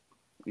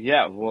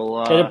yeah, we'll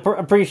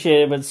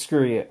appreciate it, but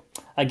screw you.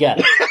 I get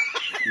it.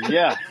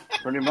 Yeah,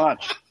 pretty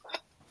much.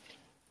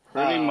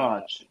 Pretty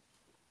much.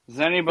 Does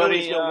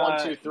anybody,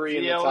 1, 2, 3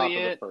 in the top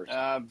Elliott, of the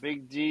first.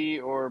 Big D,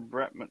 or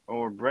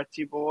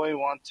Bretty Boy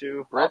want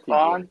to hop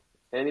on?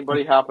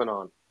 Anybody hopping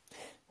on?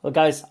 Well,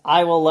 guys,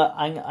 I will.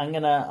 I'm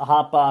gonna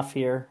hop off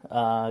here.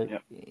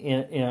 Yep.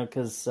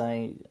 Because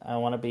I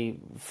want to be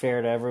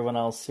fair to everyone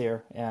else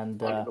here,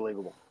 and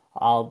unbelievable.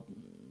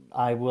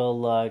 I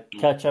will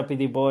catch up with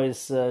you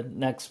boys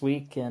next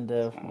week, and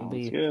we'll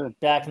be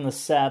back in the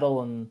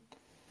saddle, and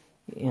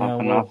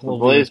we'll the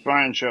Blaze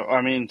Bryant show.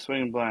 I mean,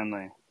 swing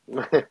blindly.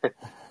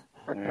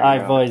 All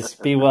right, boys,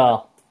 be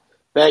well.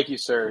 Thank you,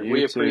 sir. You we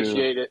too.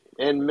 Appreciate it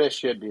and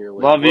miss you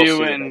dearly. Love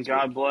you, and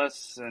God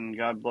bless,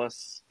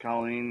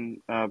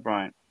 Colleen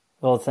Bryant.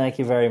 Well, thank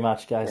you very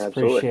much, guys.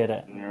 Absolutely. Appreciate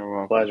it. You're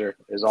welcome. Pleasure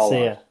is all.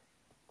 See ya.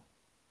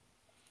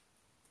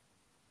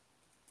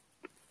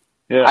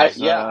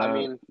 Yeah, I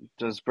mean,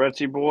 does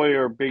Bretty Boy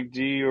or Big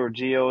D or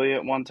D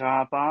Elliott want to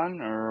hop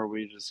on, or are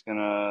we just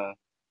gonna?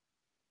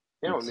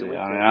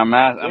 I'm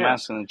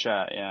asking the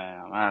chat.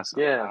 Yeah, I'm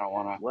asking. Yeah, I don't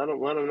want to. Let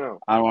them know.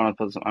 I don't want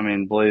to put.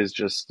 Blaze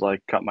just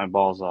cut my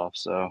balls off.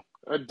 So.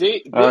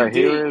 Big All right, D.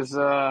 here is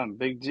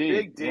Big D.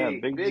 Big D. Yeah,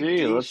 Big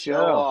D. Let's show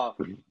go. off.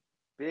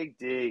 Big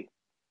D.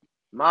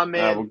 My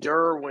man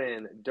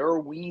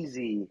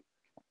Derweezy.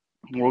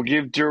 We'll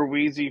give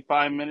Derweezy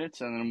 5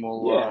 minutes, and then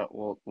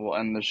we'll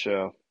end the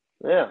show.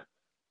 Yeah.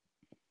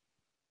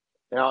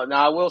 Now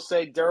I will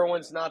say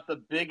Derwin's not the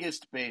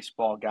biggest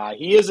baseball guy.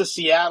 He is a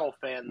Seattle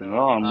fan, though.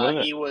 No, I'm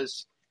with it. He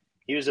was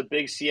a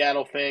big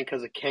Seattle fan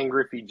because of Ken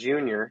Griffey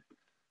Jr.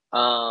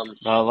 I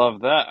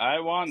love that.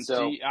 I want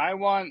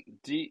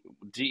D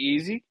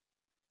Easy.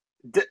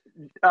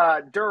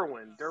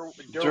 Derweezy.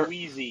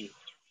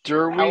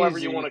 Derweezy. However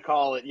you want to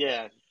call it,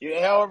 yeah.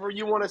 However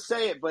you want to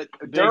say it, but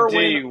Big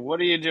Derwin. D, what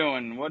are you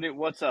doing?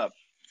 What's up?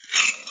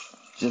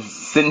 Just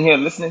sitting here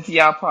listening to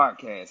y'all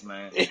podcast,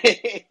 man.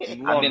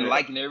 I've been it.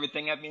 liking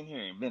everything I've been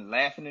hearing. Been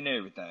laughing and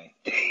everything.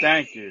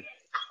 Thank you.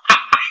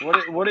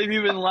 What have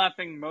you been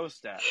laughing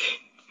most at?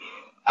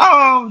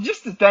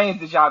 Just the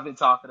things that y'all been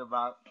talking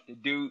about.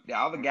 The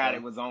other guy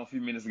that was on a few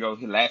minutes ago,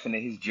 he laughing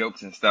at his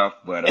jokes and stuff.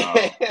 But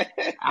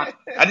I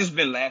just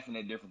been laughing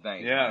at different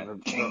things. Yeah,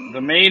 the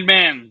main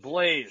man,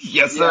 Blaze.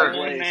 Yes, sir. The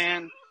main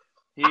man.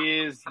 He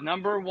is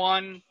number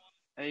one.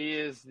 He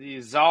is the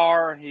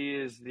czar. He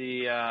is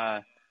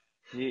the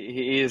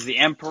he is the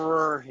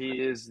emperor.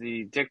 He is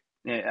the dick.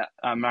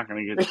 I'm not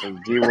going to get to the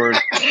D word,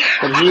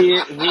 but he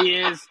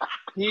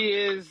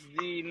is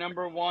the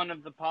number one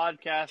of the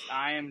podcast.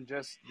 I am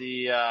just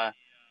the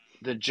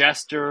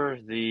jester,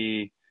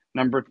 the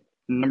number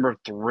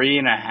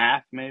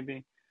 3.5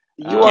 maybe.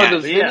 You are the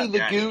Vinny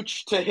the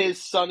Gooch to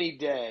his Sunny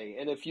Day,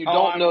 and if you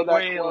don't know that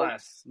way quote,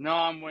 less. No,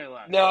 I'm way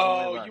less.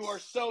 No, you are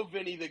so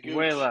Vinny the Gooch.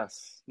 Way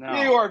less.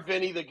 No, you are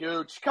Vinny the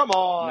Gooch. Come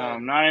on. No,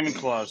 I'm not even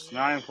close.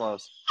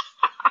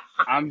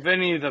 I'm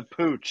Vinny the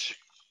Pooch.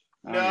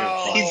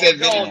 No, he said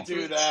don't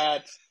do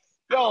that.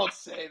 Don't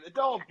say that.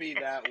 Don't be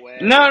that way.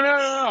 No.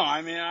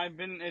 I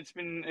mean, it's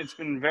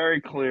been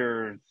very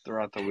clear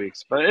throughout the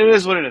weeks, but it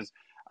is what it is.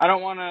 I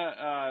don't want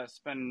to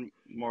spend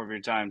more of your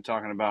time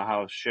talking about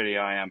how shitty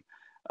I am.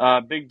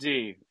 Big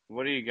D,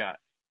 what do you got?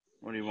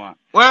 What do you want?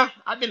 Well,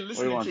 I've been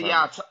listening to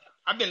y'all.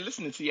 I've been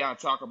listening to y'all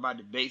talk about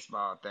the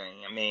baseball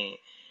thing. I mean,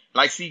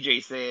 like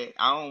CJ said,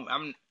 I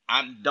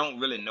don't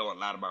really know a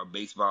lot about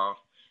baseball.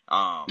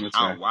 I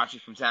don't watch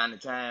it from time to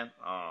time.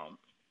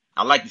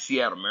 I like the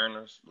Seattle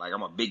Mariners. Like,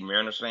 I'm a big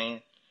Mariners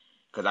fan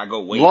because I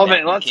go way back. Love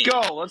it.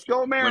 Let's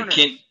go Mariners.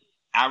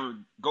 I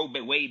would go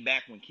way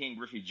back when Ken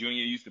Griffey Jr.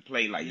 used to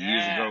play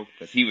years ago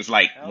because he was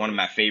one of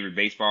my favorite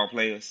baseball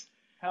players.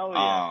 Hell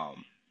yeah.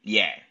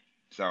 Yeah.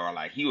 So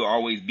he would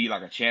always be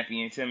a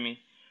champion to me.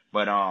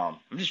 But I'm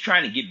just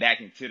trying to get back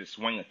into the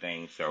swing of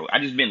things. So I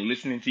just been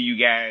listening to you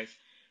guys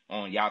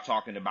on y'all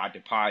talking about the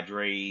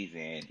Padres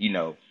and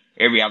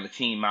every other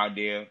team out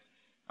there.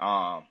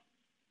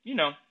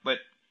 But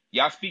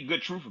y'all speak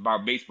good truth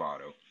about baseball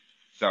though.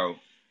 So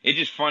it's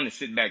just fun to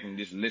sit back and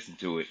just listen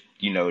to it,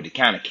 to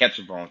kind of catch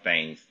up on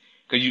things.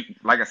 Because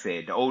like I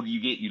said, the older you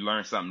get, you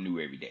learn something new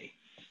every day.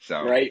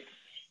 So right.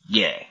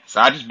 Yeah. So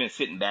I just been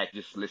sitting back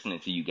just listening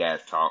to you guys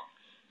talk.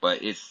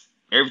 But it's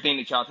everything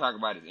that y'all talk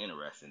about is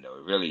interesting though.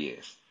 It really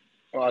is.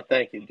 Well,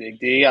 thank you, Big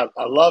D. I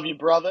love you,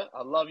 brother.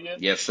 I love you.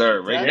 Yes,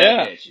 sir. Right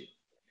back at you.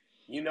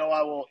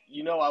 I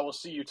will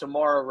see you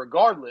tomorrow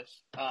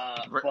regardless.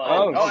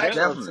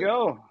 Let's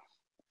go.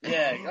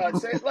 Yeah,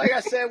 like I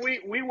said,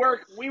 we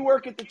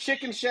work at the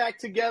Chicken Shack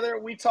together.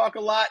 We talk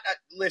a lot.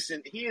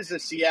 Listen, he is a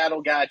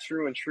Seattle guy,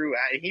 true and true.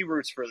 He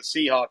roots for the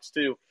Seahawks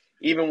too,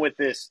 even with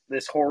this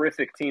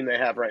horrific team they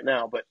have right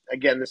now. But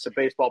again, this is a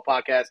baseball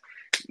podcast.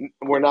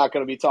 We're not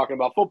going to be talking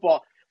about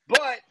football.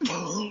 But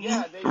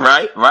yeah,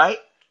 right.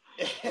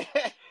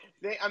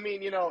 I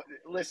mean,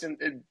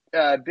 listen,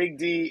 Big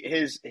D,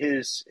 his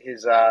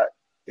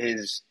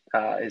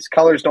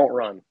colors don't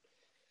run.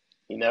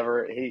 He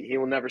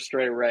will never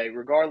stray away,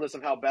 regardless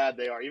of how bad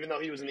they are. Even though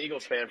he was an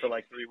Eagles fan for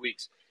like 3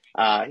 weeks,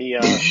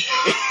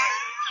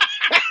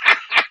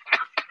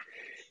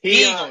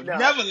 he ain't gonna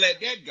never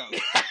let that go.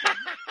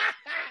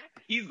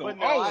 He's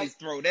gonna always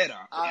throw that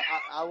out.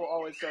 I will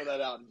always throw that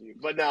out to you.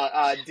 But no,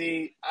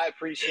 D, I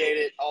appreciate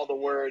it. All the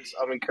words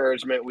of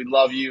encouragement. We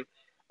love you.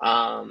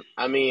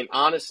 I mean,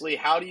 honestly,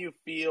 how do you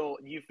feel?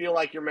 Do you feel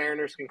like your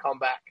Mariners can come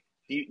back?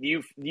 Do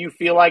you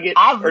feel like it?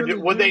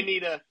 Would they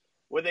need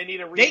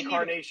a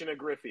reincarnation of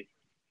Griffey?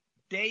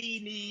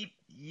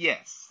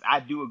 Yes, I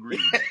do agree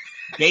with that.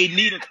 They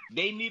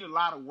need a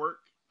lot of work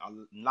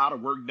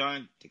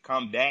done to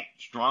come back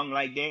strong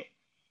like that,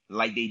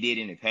 like they did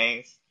in the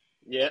past.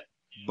 Yeah.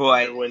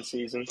 But win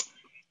season.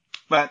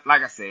 But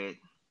like I said,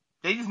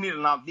 they just need a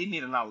lot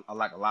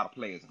of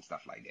players and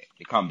stuff like that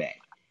to come back.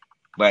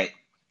 But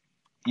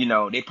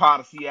they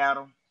part of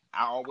Seattle.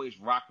 I always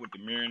rock with the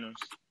Mariners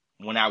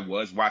when I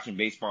was watching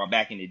baseball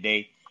back in the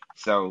day.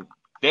 So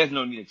there's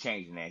no need to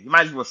change that. You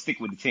might as well stick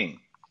with the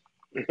team.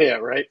 Yeah,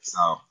 right.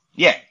 So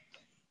yeah.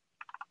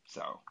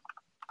 So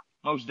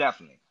most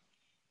definitely.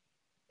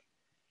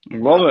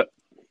 Love it.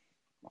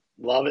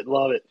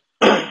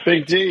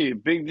 Big D.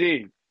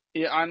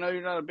 Yeah, I know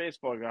you're not a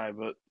baseball guy,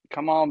 but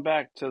come on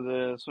back to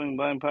the Swing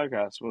Blame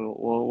podcast.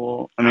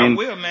 We'll. I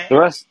will, man. The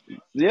rest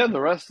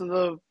of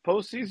the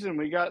postseason,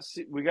 we got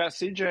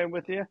CJ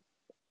with you.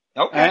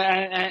 Okay.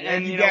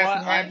 And you guys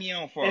can have me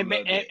on for a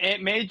little bit.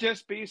 It may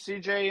just be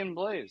CJ and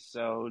Blaze,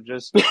 so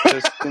just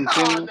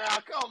continue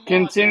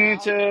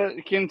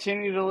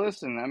to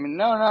listen. I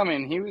mean, I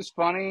mean, he was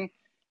funny.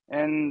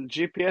 And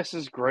GPS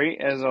is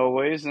great as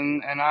always,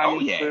 and I'm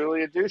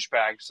clearly a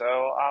douchebag, so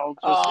I'll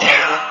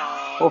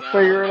just we'll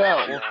figure it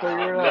out.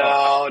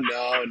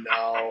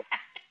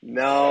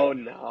 No.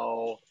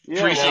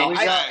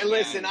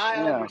 Listen,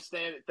 I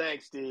understand it.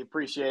 Thanks, Steve.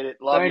 Appreciate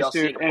it. Love you.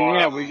 Dude.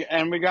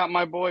 And we got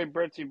my boy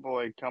Bretty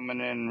Boy coming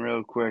in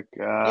real quick.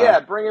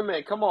 Bring him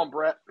in. Come on,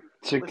 Brett.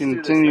 To Let's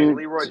continue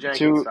Leroy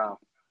Jenkins style.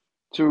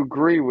 To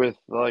agree with,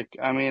 Blaze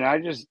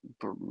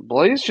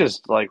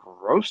just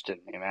roasted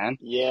me, man.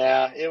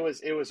 Yeah, it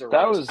was a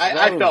roast.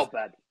 I felt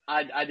bad.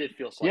 I did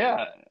feel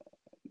slightly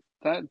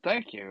bad.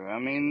 Thank you. I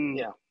mean,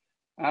 yeah.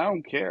 I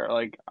don't care.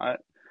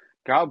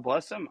 God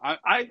bless him.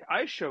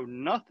 I showed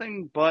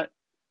nothing but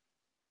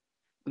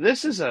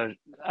this is a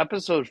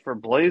episode for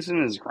Blaze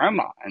and his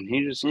grandma, and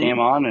he just came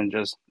on and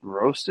just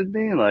roasted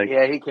me.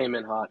 Yeah, he came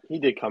in hot. He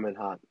did come in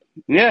hot.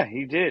 Yeah,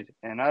 he did,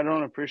 and I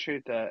don't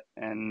appreciate that,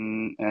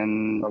 and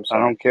I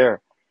don't care.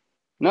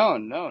 No,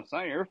 it's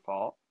not your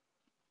fault.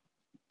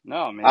 No,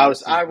 I mean,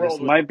 this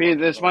might be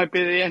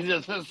the end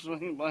of this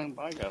Swing Blame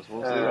podcast.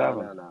 We'll see what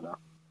happens. No.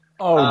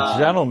 Oh,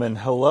 gentlemen,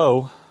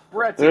 hello.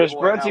 There's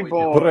Bretty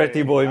Boy.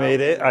 Bretty Boy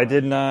made it. I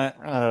did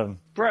not.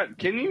 Brett,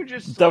 can you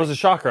just? That was a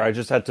shocker. I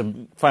just had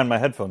to find my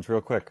headphones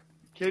real quick.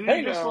 Can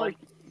you just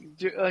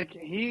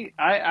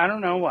I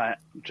don't know what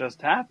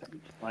just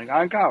happened.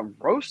 I got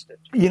roasted.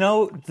 I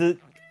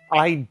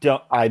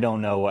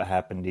don't know what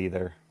happened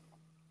either.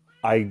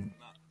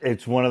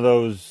 It's one of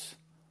those.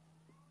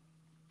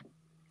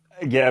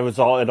 Yeah,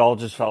 it all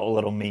just felt a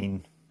little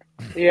mean.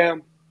 Yeah,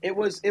 it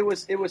was. Heavy.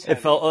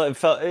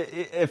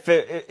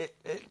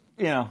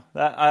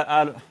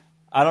 I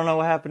don't know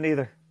what happened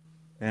either.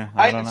 Yeah,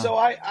 I don't know. So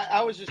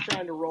I was just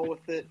trying to roll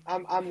with it.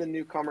 I'm the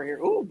newcomer here.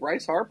 Ooh,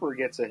 Bryce Harper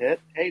gets a hit.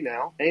 Hey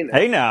now.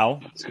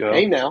 Let's go.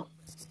 Hey now.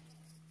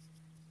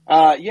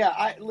 I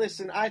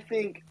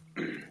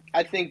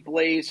think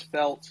Blaze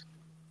felt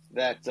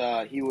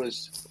that he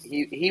was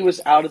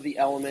out of the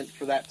element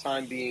for that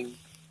time being,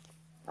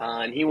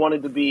 and he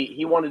wanted to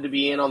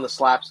be in on the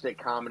slapstick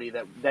comedy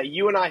that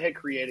you and I had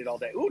created all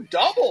day. Ooh,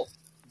 double.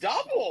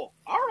 All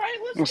right,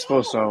 let's go. I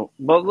suppose so.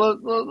 But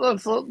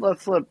let's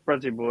let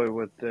Bretty Boy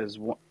with his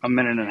a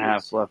minute and a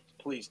half left.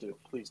 Please do.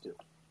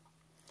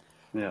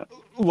 Yeah.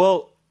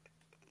 Well,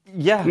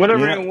 yeah.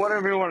 Whatever you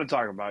want to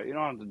talk about. You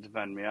don't have to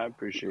defend me. I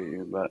appreciate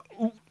you, but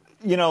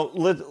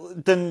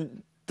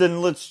then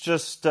let's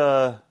just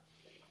let's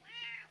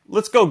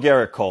go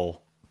Garrett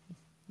Cole.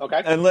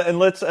 Okay. And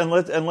let's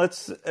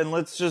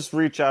just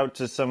reach out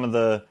to some of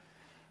the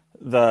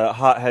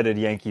hot-headed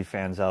Yankee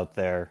fans out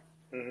there.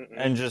 Mm-hmm.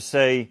 And just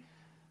say,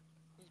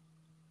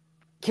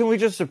 can we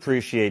just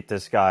appreciate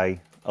this guy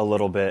a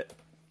little bit?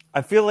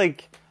 I feel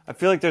like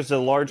there's a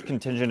large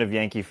contingent of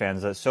Yankee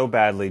fans that so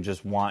badly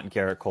just want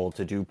Garrett Cole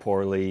to do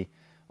poorly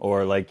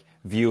or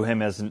view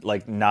him as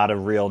not a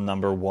real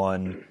number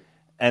one.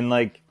 And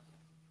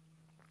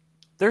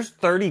there's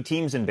 30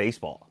 teams in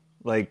baseball.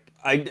 I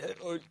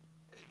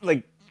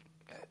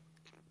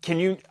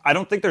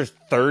don't think there's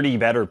 30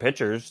 better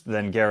pitchers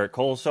than Garrett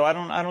Cole, so I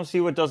don't see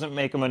what doesn't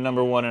make him a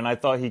number one. And I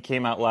thought he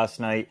came out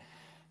last night,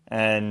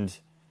 and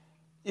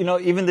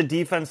even the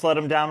defense let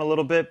him down a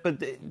little bit, but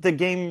the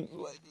game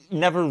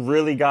never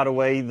really got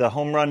away. The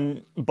home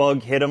run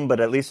bug hit him, but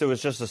at least it was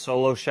just a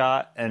solo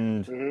shot.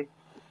 And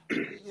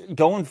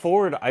going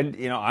forward,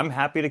 I'm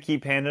happy to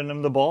keep handing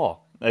him the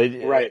ball.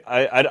 Right.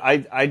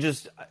 I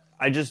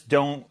just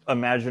don't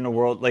imagine a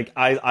world like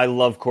I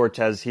love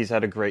Cortez. He's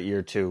had a great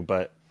year too,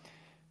 but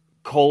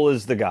Cole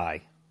is the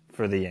guy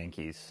for the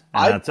Yankees.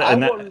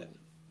 And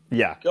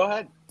yeah. Go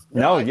ahead.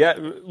 No,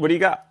 what do you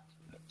got?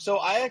 So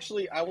I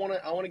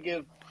want to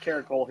give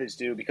Gerrit Cole his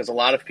due because a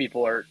lot of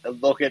people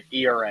look at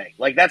ERA.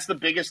 Like that's the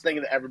biggest thing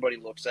that everybody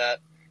looks at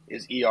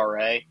is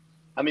ERA.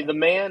 I mean, the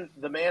man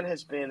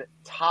has been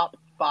top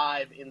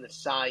 5 in the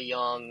Cy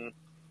Young.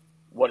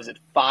 What is it?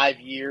 5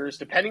 years,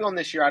 depending on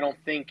this year. I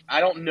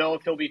don't know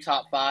if he'll be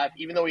top 5,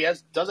 even though he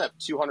does have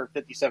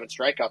 257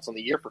 strikeouts on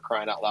the year, for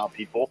crying out loud,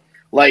 people.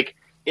 Like,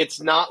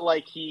 it's not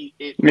like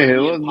it would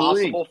be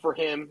impossible for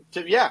him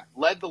to,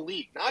 led the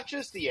league, not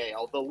just the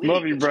AL, the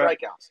league in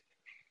strikeouts.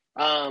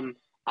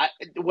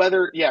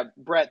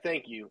 Brett,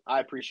 thank you. I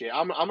appreciate it.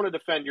 I'm going to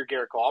defend your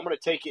Gerrit Cole. I'm going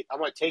to take it,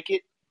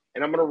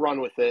 and I'm going to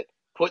run with it.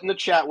 Put in the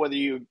chat whether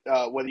you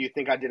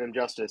think I did him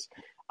justice.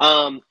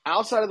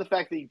 Outside of the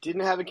fact that he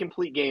didn't have a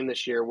complete game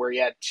this year, where he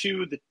had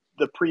 2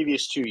 the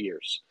previous 2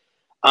 years,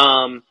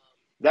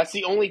 that's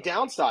the only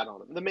downside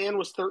on him. The man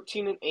was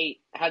 13-8,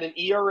 had an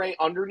ERA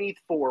underneath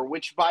 4,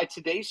 which by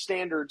today's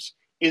standards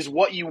is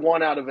what you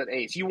want out of an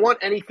ace. You want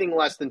anything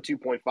less than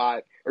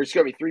 3.5.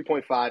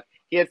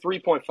 He had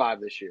 3.5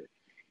 this year.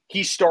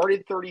 He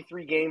started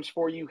 33 games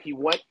for you. He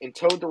went and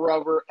towed the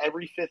rubber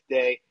every 5th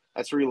day.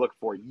 That's what you look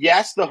for.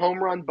 Yes, the home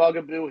run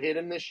bugaboo hit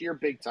him this year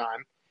big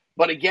time.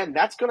 But again,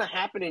 that's going to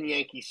happen in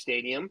Yankee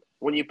Stadium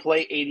when you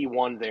play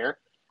 81 there.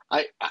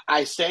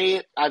 I say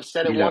it. I've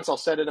said it once. I'll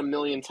say it a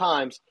million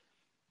times.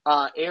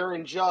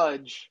 Aaron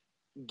Judge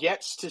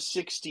gets to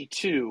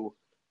 62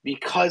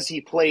 because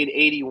he played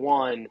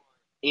 81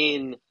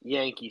 in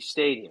Yankee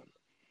Stadium.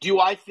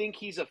 Do I think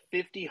he's a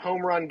 50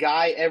 home run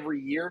guy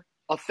every year?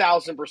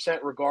 1,000%,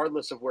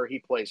 regardless of where he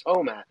plays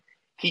home at.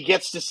 He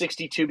gets to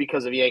 62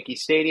 because of Yankee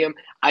Stadium.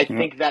 I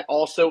think that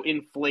also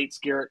inflates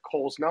Gerrit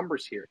Cole's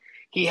numbers here.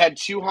 He had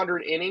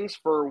 200 innings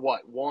for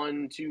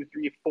 1, 2,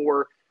 3,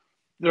 4.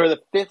 They're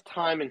the 5th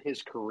time in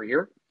his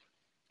career.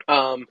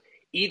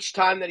 Each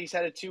time that he's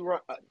had a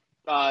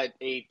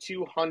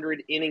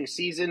 200 inning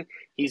season,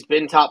 he's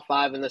been top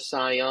 5 in the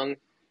Cy Young.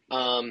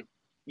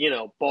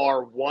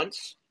 Bar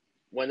once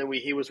when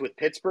he was with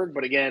Pittsburgh.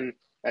 But again,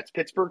 that's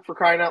Pittsburgh, for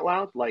crying out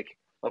loud. Like,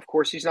 of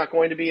course he's not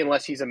going to be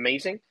unless he's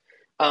amazing.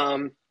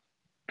 And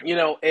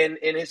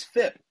his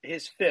FIP.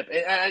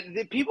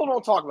 And people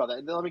don't talk about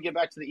that. Let me get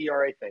back to the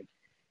ERA thing.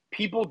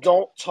 People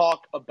don't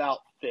talk about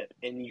FIP,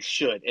 and you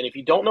should. And if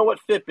you don't know what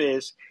FIP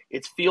is,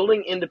 it's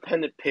fielding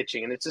independent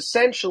pitching. And it's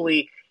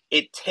essentially,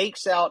 it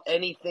takes out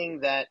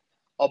anything that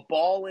a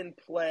ball in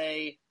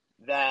play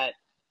that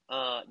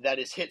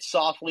is hit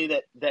softly,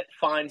 that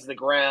finds the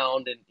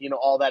ground and,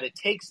 all that. It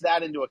takes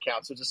that into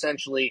account. So it's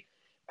essentially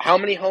how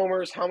many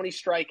homers, how many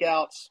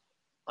strikeouts,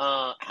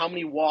 how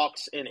many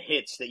walks and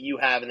hits that you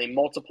have, and they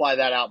multiply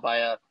that out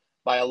by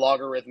a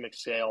logarithmic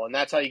scale, and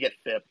that's how you get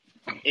FIP.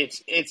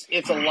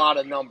 It's a lot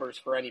of numbers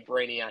for any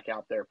brainiac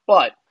out there,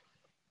 but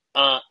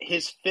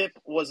his FIP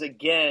was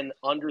again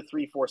under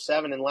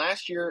 3.47, and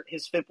last year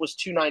his FIP was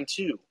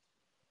 2.92.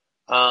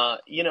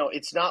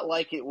 It's not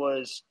like it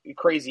was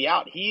crazy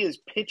out. He is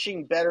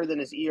pitching better than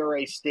his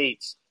ERA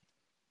states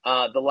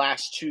the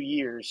last 2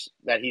 years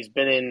that he's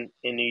been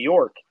in New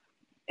York.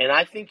 And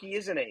I think he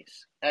is an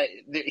ace.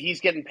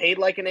 He's getting paid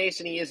like an ace,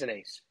 and he is an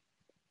ace.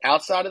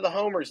 Outside of the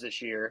homers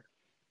this year,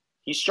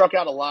 he struck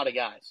out a lot of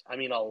guys. I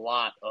mean, a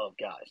lot of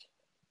guys.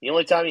 The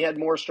only time he had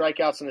more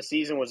strikeouts in the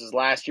season was his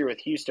last year with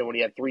Houston when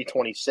he had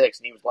 326,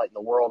 and he was lighting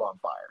the world on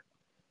fire.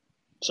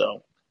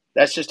 So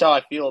that's just how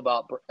I feel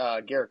about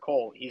Gerrit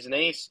Cole. He's an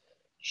ace.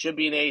 He should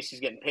be an ace. He's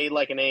getting paid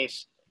like an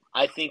ace.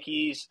 I think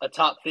he's a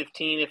top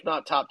 15, if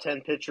not top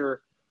 10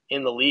 pitcher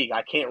in the league.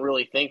 I can't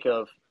really think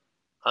of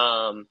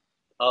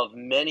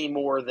many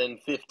more than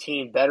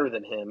 15 better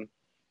than him,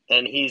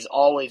 and he's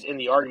always in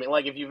the argument.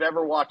 Like, if you've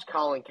ever watched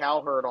Colin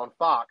Cowherd on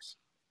Fox,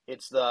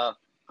 it's the,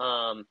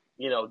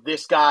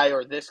 this guy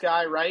or this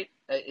guy, right?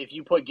 If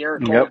you put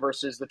Gerrit Cole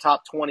versus the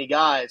top 20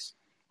 guys,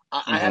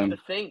 I have to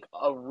think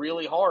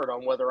really hard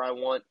on whether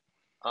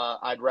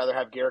I'd rather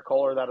have Gerrit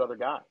Cole or that other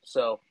guy.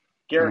 So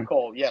Gerrit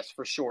Cole, yes,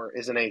 for sure,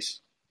 is an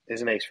ace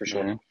for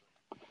sure.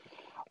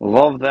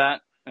 Love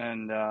that.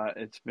 And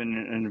it's been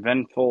an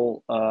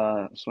eventful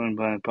Swing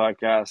Blind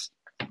podcast.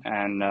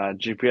 And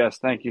GPS,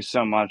 thank you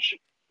so much.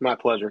 My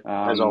pleasure,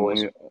 as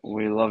always.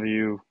 We love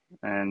you,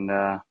 and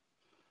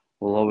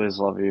we'll always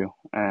love you.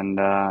 And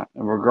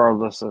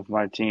regardless of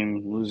my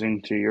team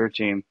losing to your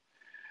team,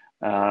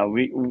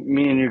 me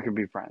and you could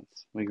be friends.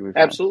 We could be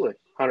friends. Absolutely,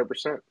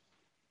 100%.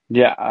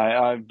 Yeah,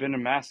 I've been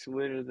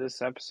emasculated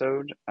this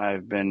episode.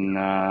 I've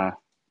been.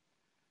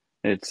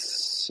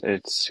 It's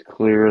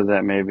clear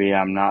that maybe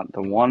I'm not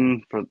the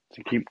one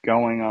to keep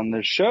going on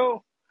this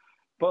show,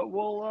 but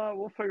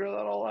we'll figure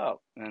that all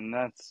out, and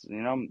that's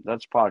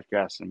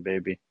podcasting,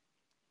 baby.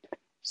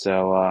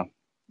 So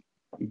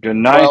good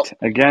night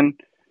again.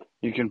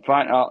 You can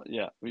find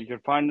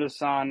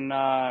us on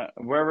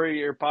wherever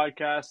your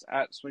podcast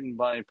at Swinging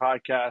Blindly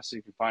Podcast.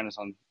 You can find us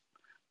on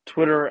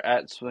Twitter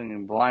at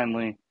Swinging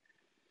Blindly.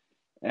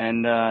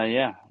 And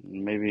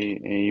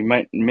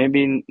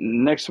maybe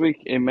next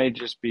week it may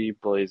just be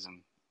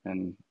Blazing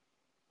and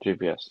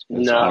GPS.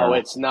 No,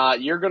 it's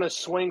not. You're going to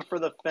swing for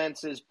the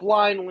fences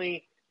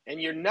blindly,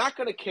 and you're not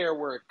going to care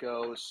where it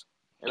goes.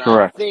 And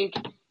correct. I think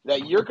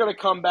that you're going to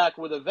come back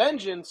with a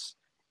vengeance,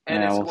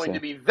 and it's going to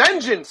be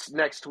vengeance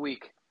next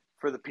week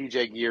for the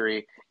PJ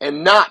Geary,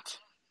 and not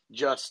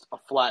just a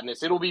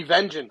flatness. It'll be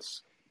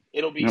vengeance.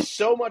 It'll be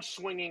so much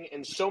swinging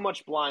and so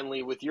much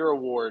blindly with your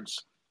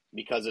awards,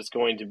 because it's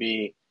going to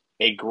be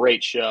a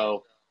great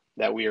show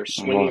that we are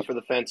swinging for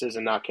the fences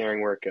and not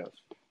caring where it goes.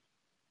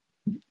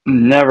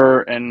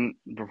 Never. And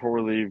before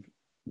we leave,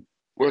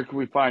 where can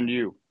we find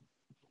you?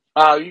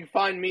 You can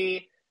find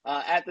me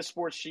at the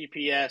Sports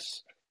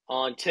GPS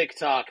on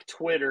TikTok,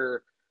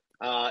 Twitter,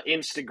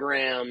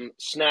 Instagram,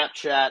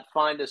 Snapchat.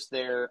 Find us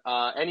there.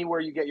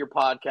 Anywhere you get your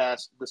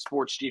podcast, the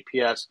Sports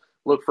GPS.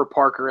 Look for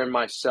Parker and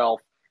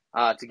myself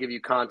to give you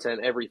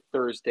content every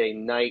Thursday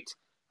night.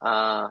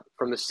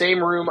 From the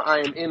same room I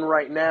am in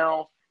right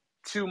now,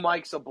 2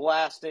 mics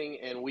a-blasting,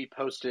 and we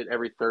post it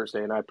every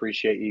Thursday. And I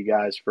appreciate you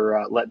guys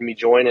for letting me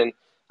join and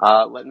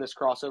letting this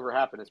crossover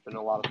happen. It's been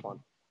a lot of fun.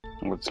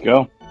 Let's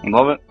go. I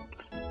love it.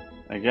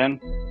 Again,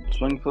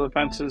 swing for the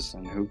fences,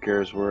 and who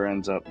cares where it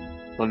ends up.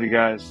 Love you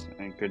guys,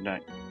 and good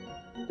night.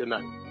 Good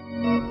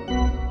night.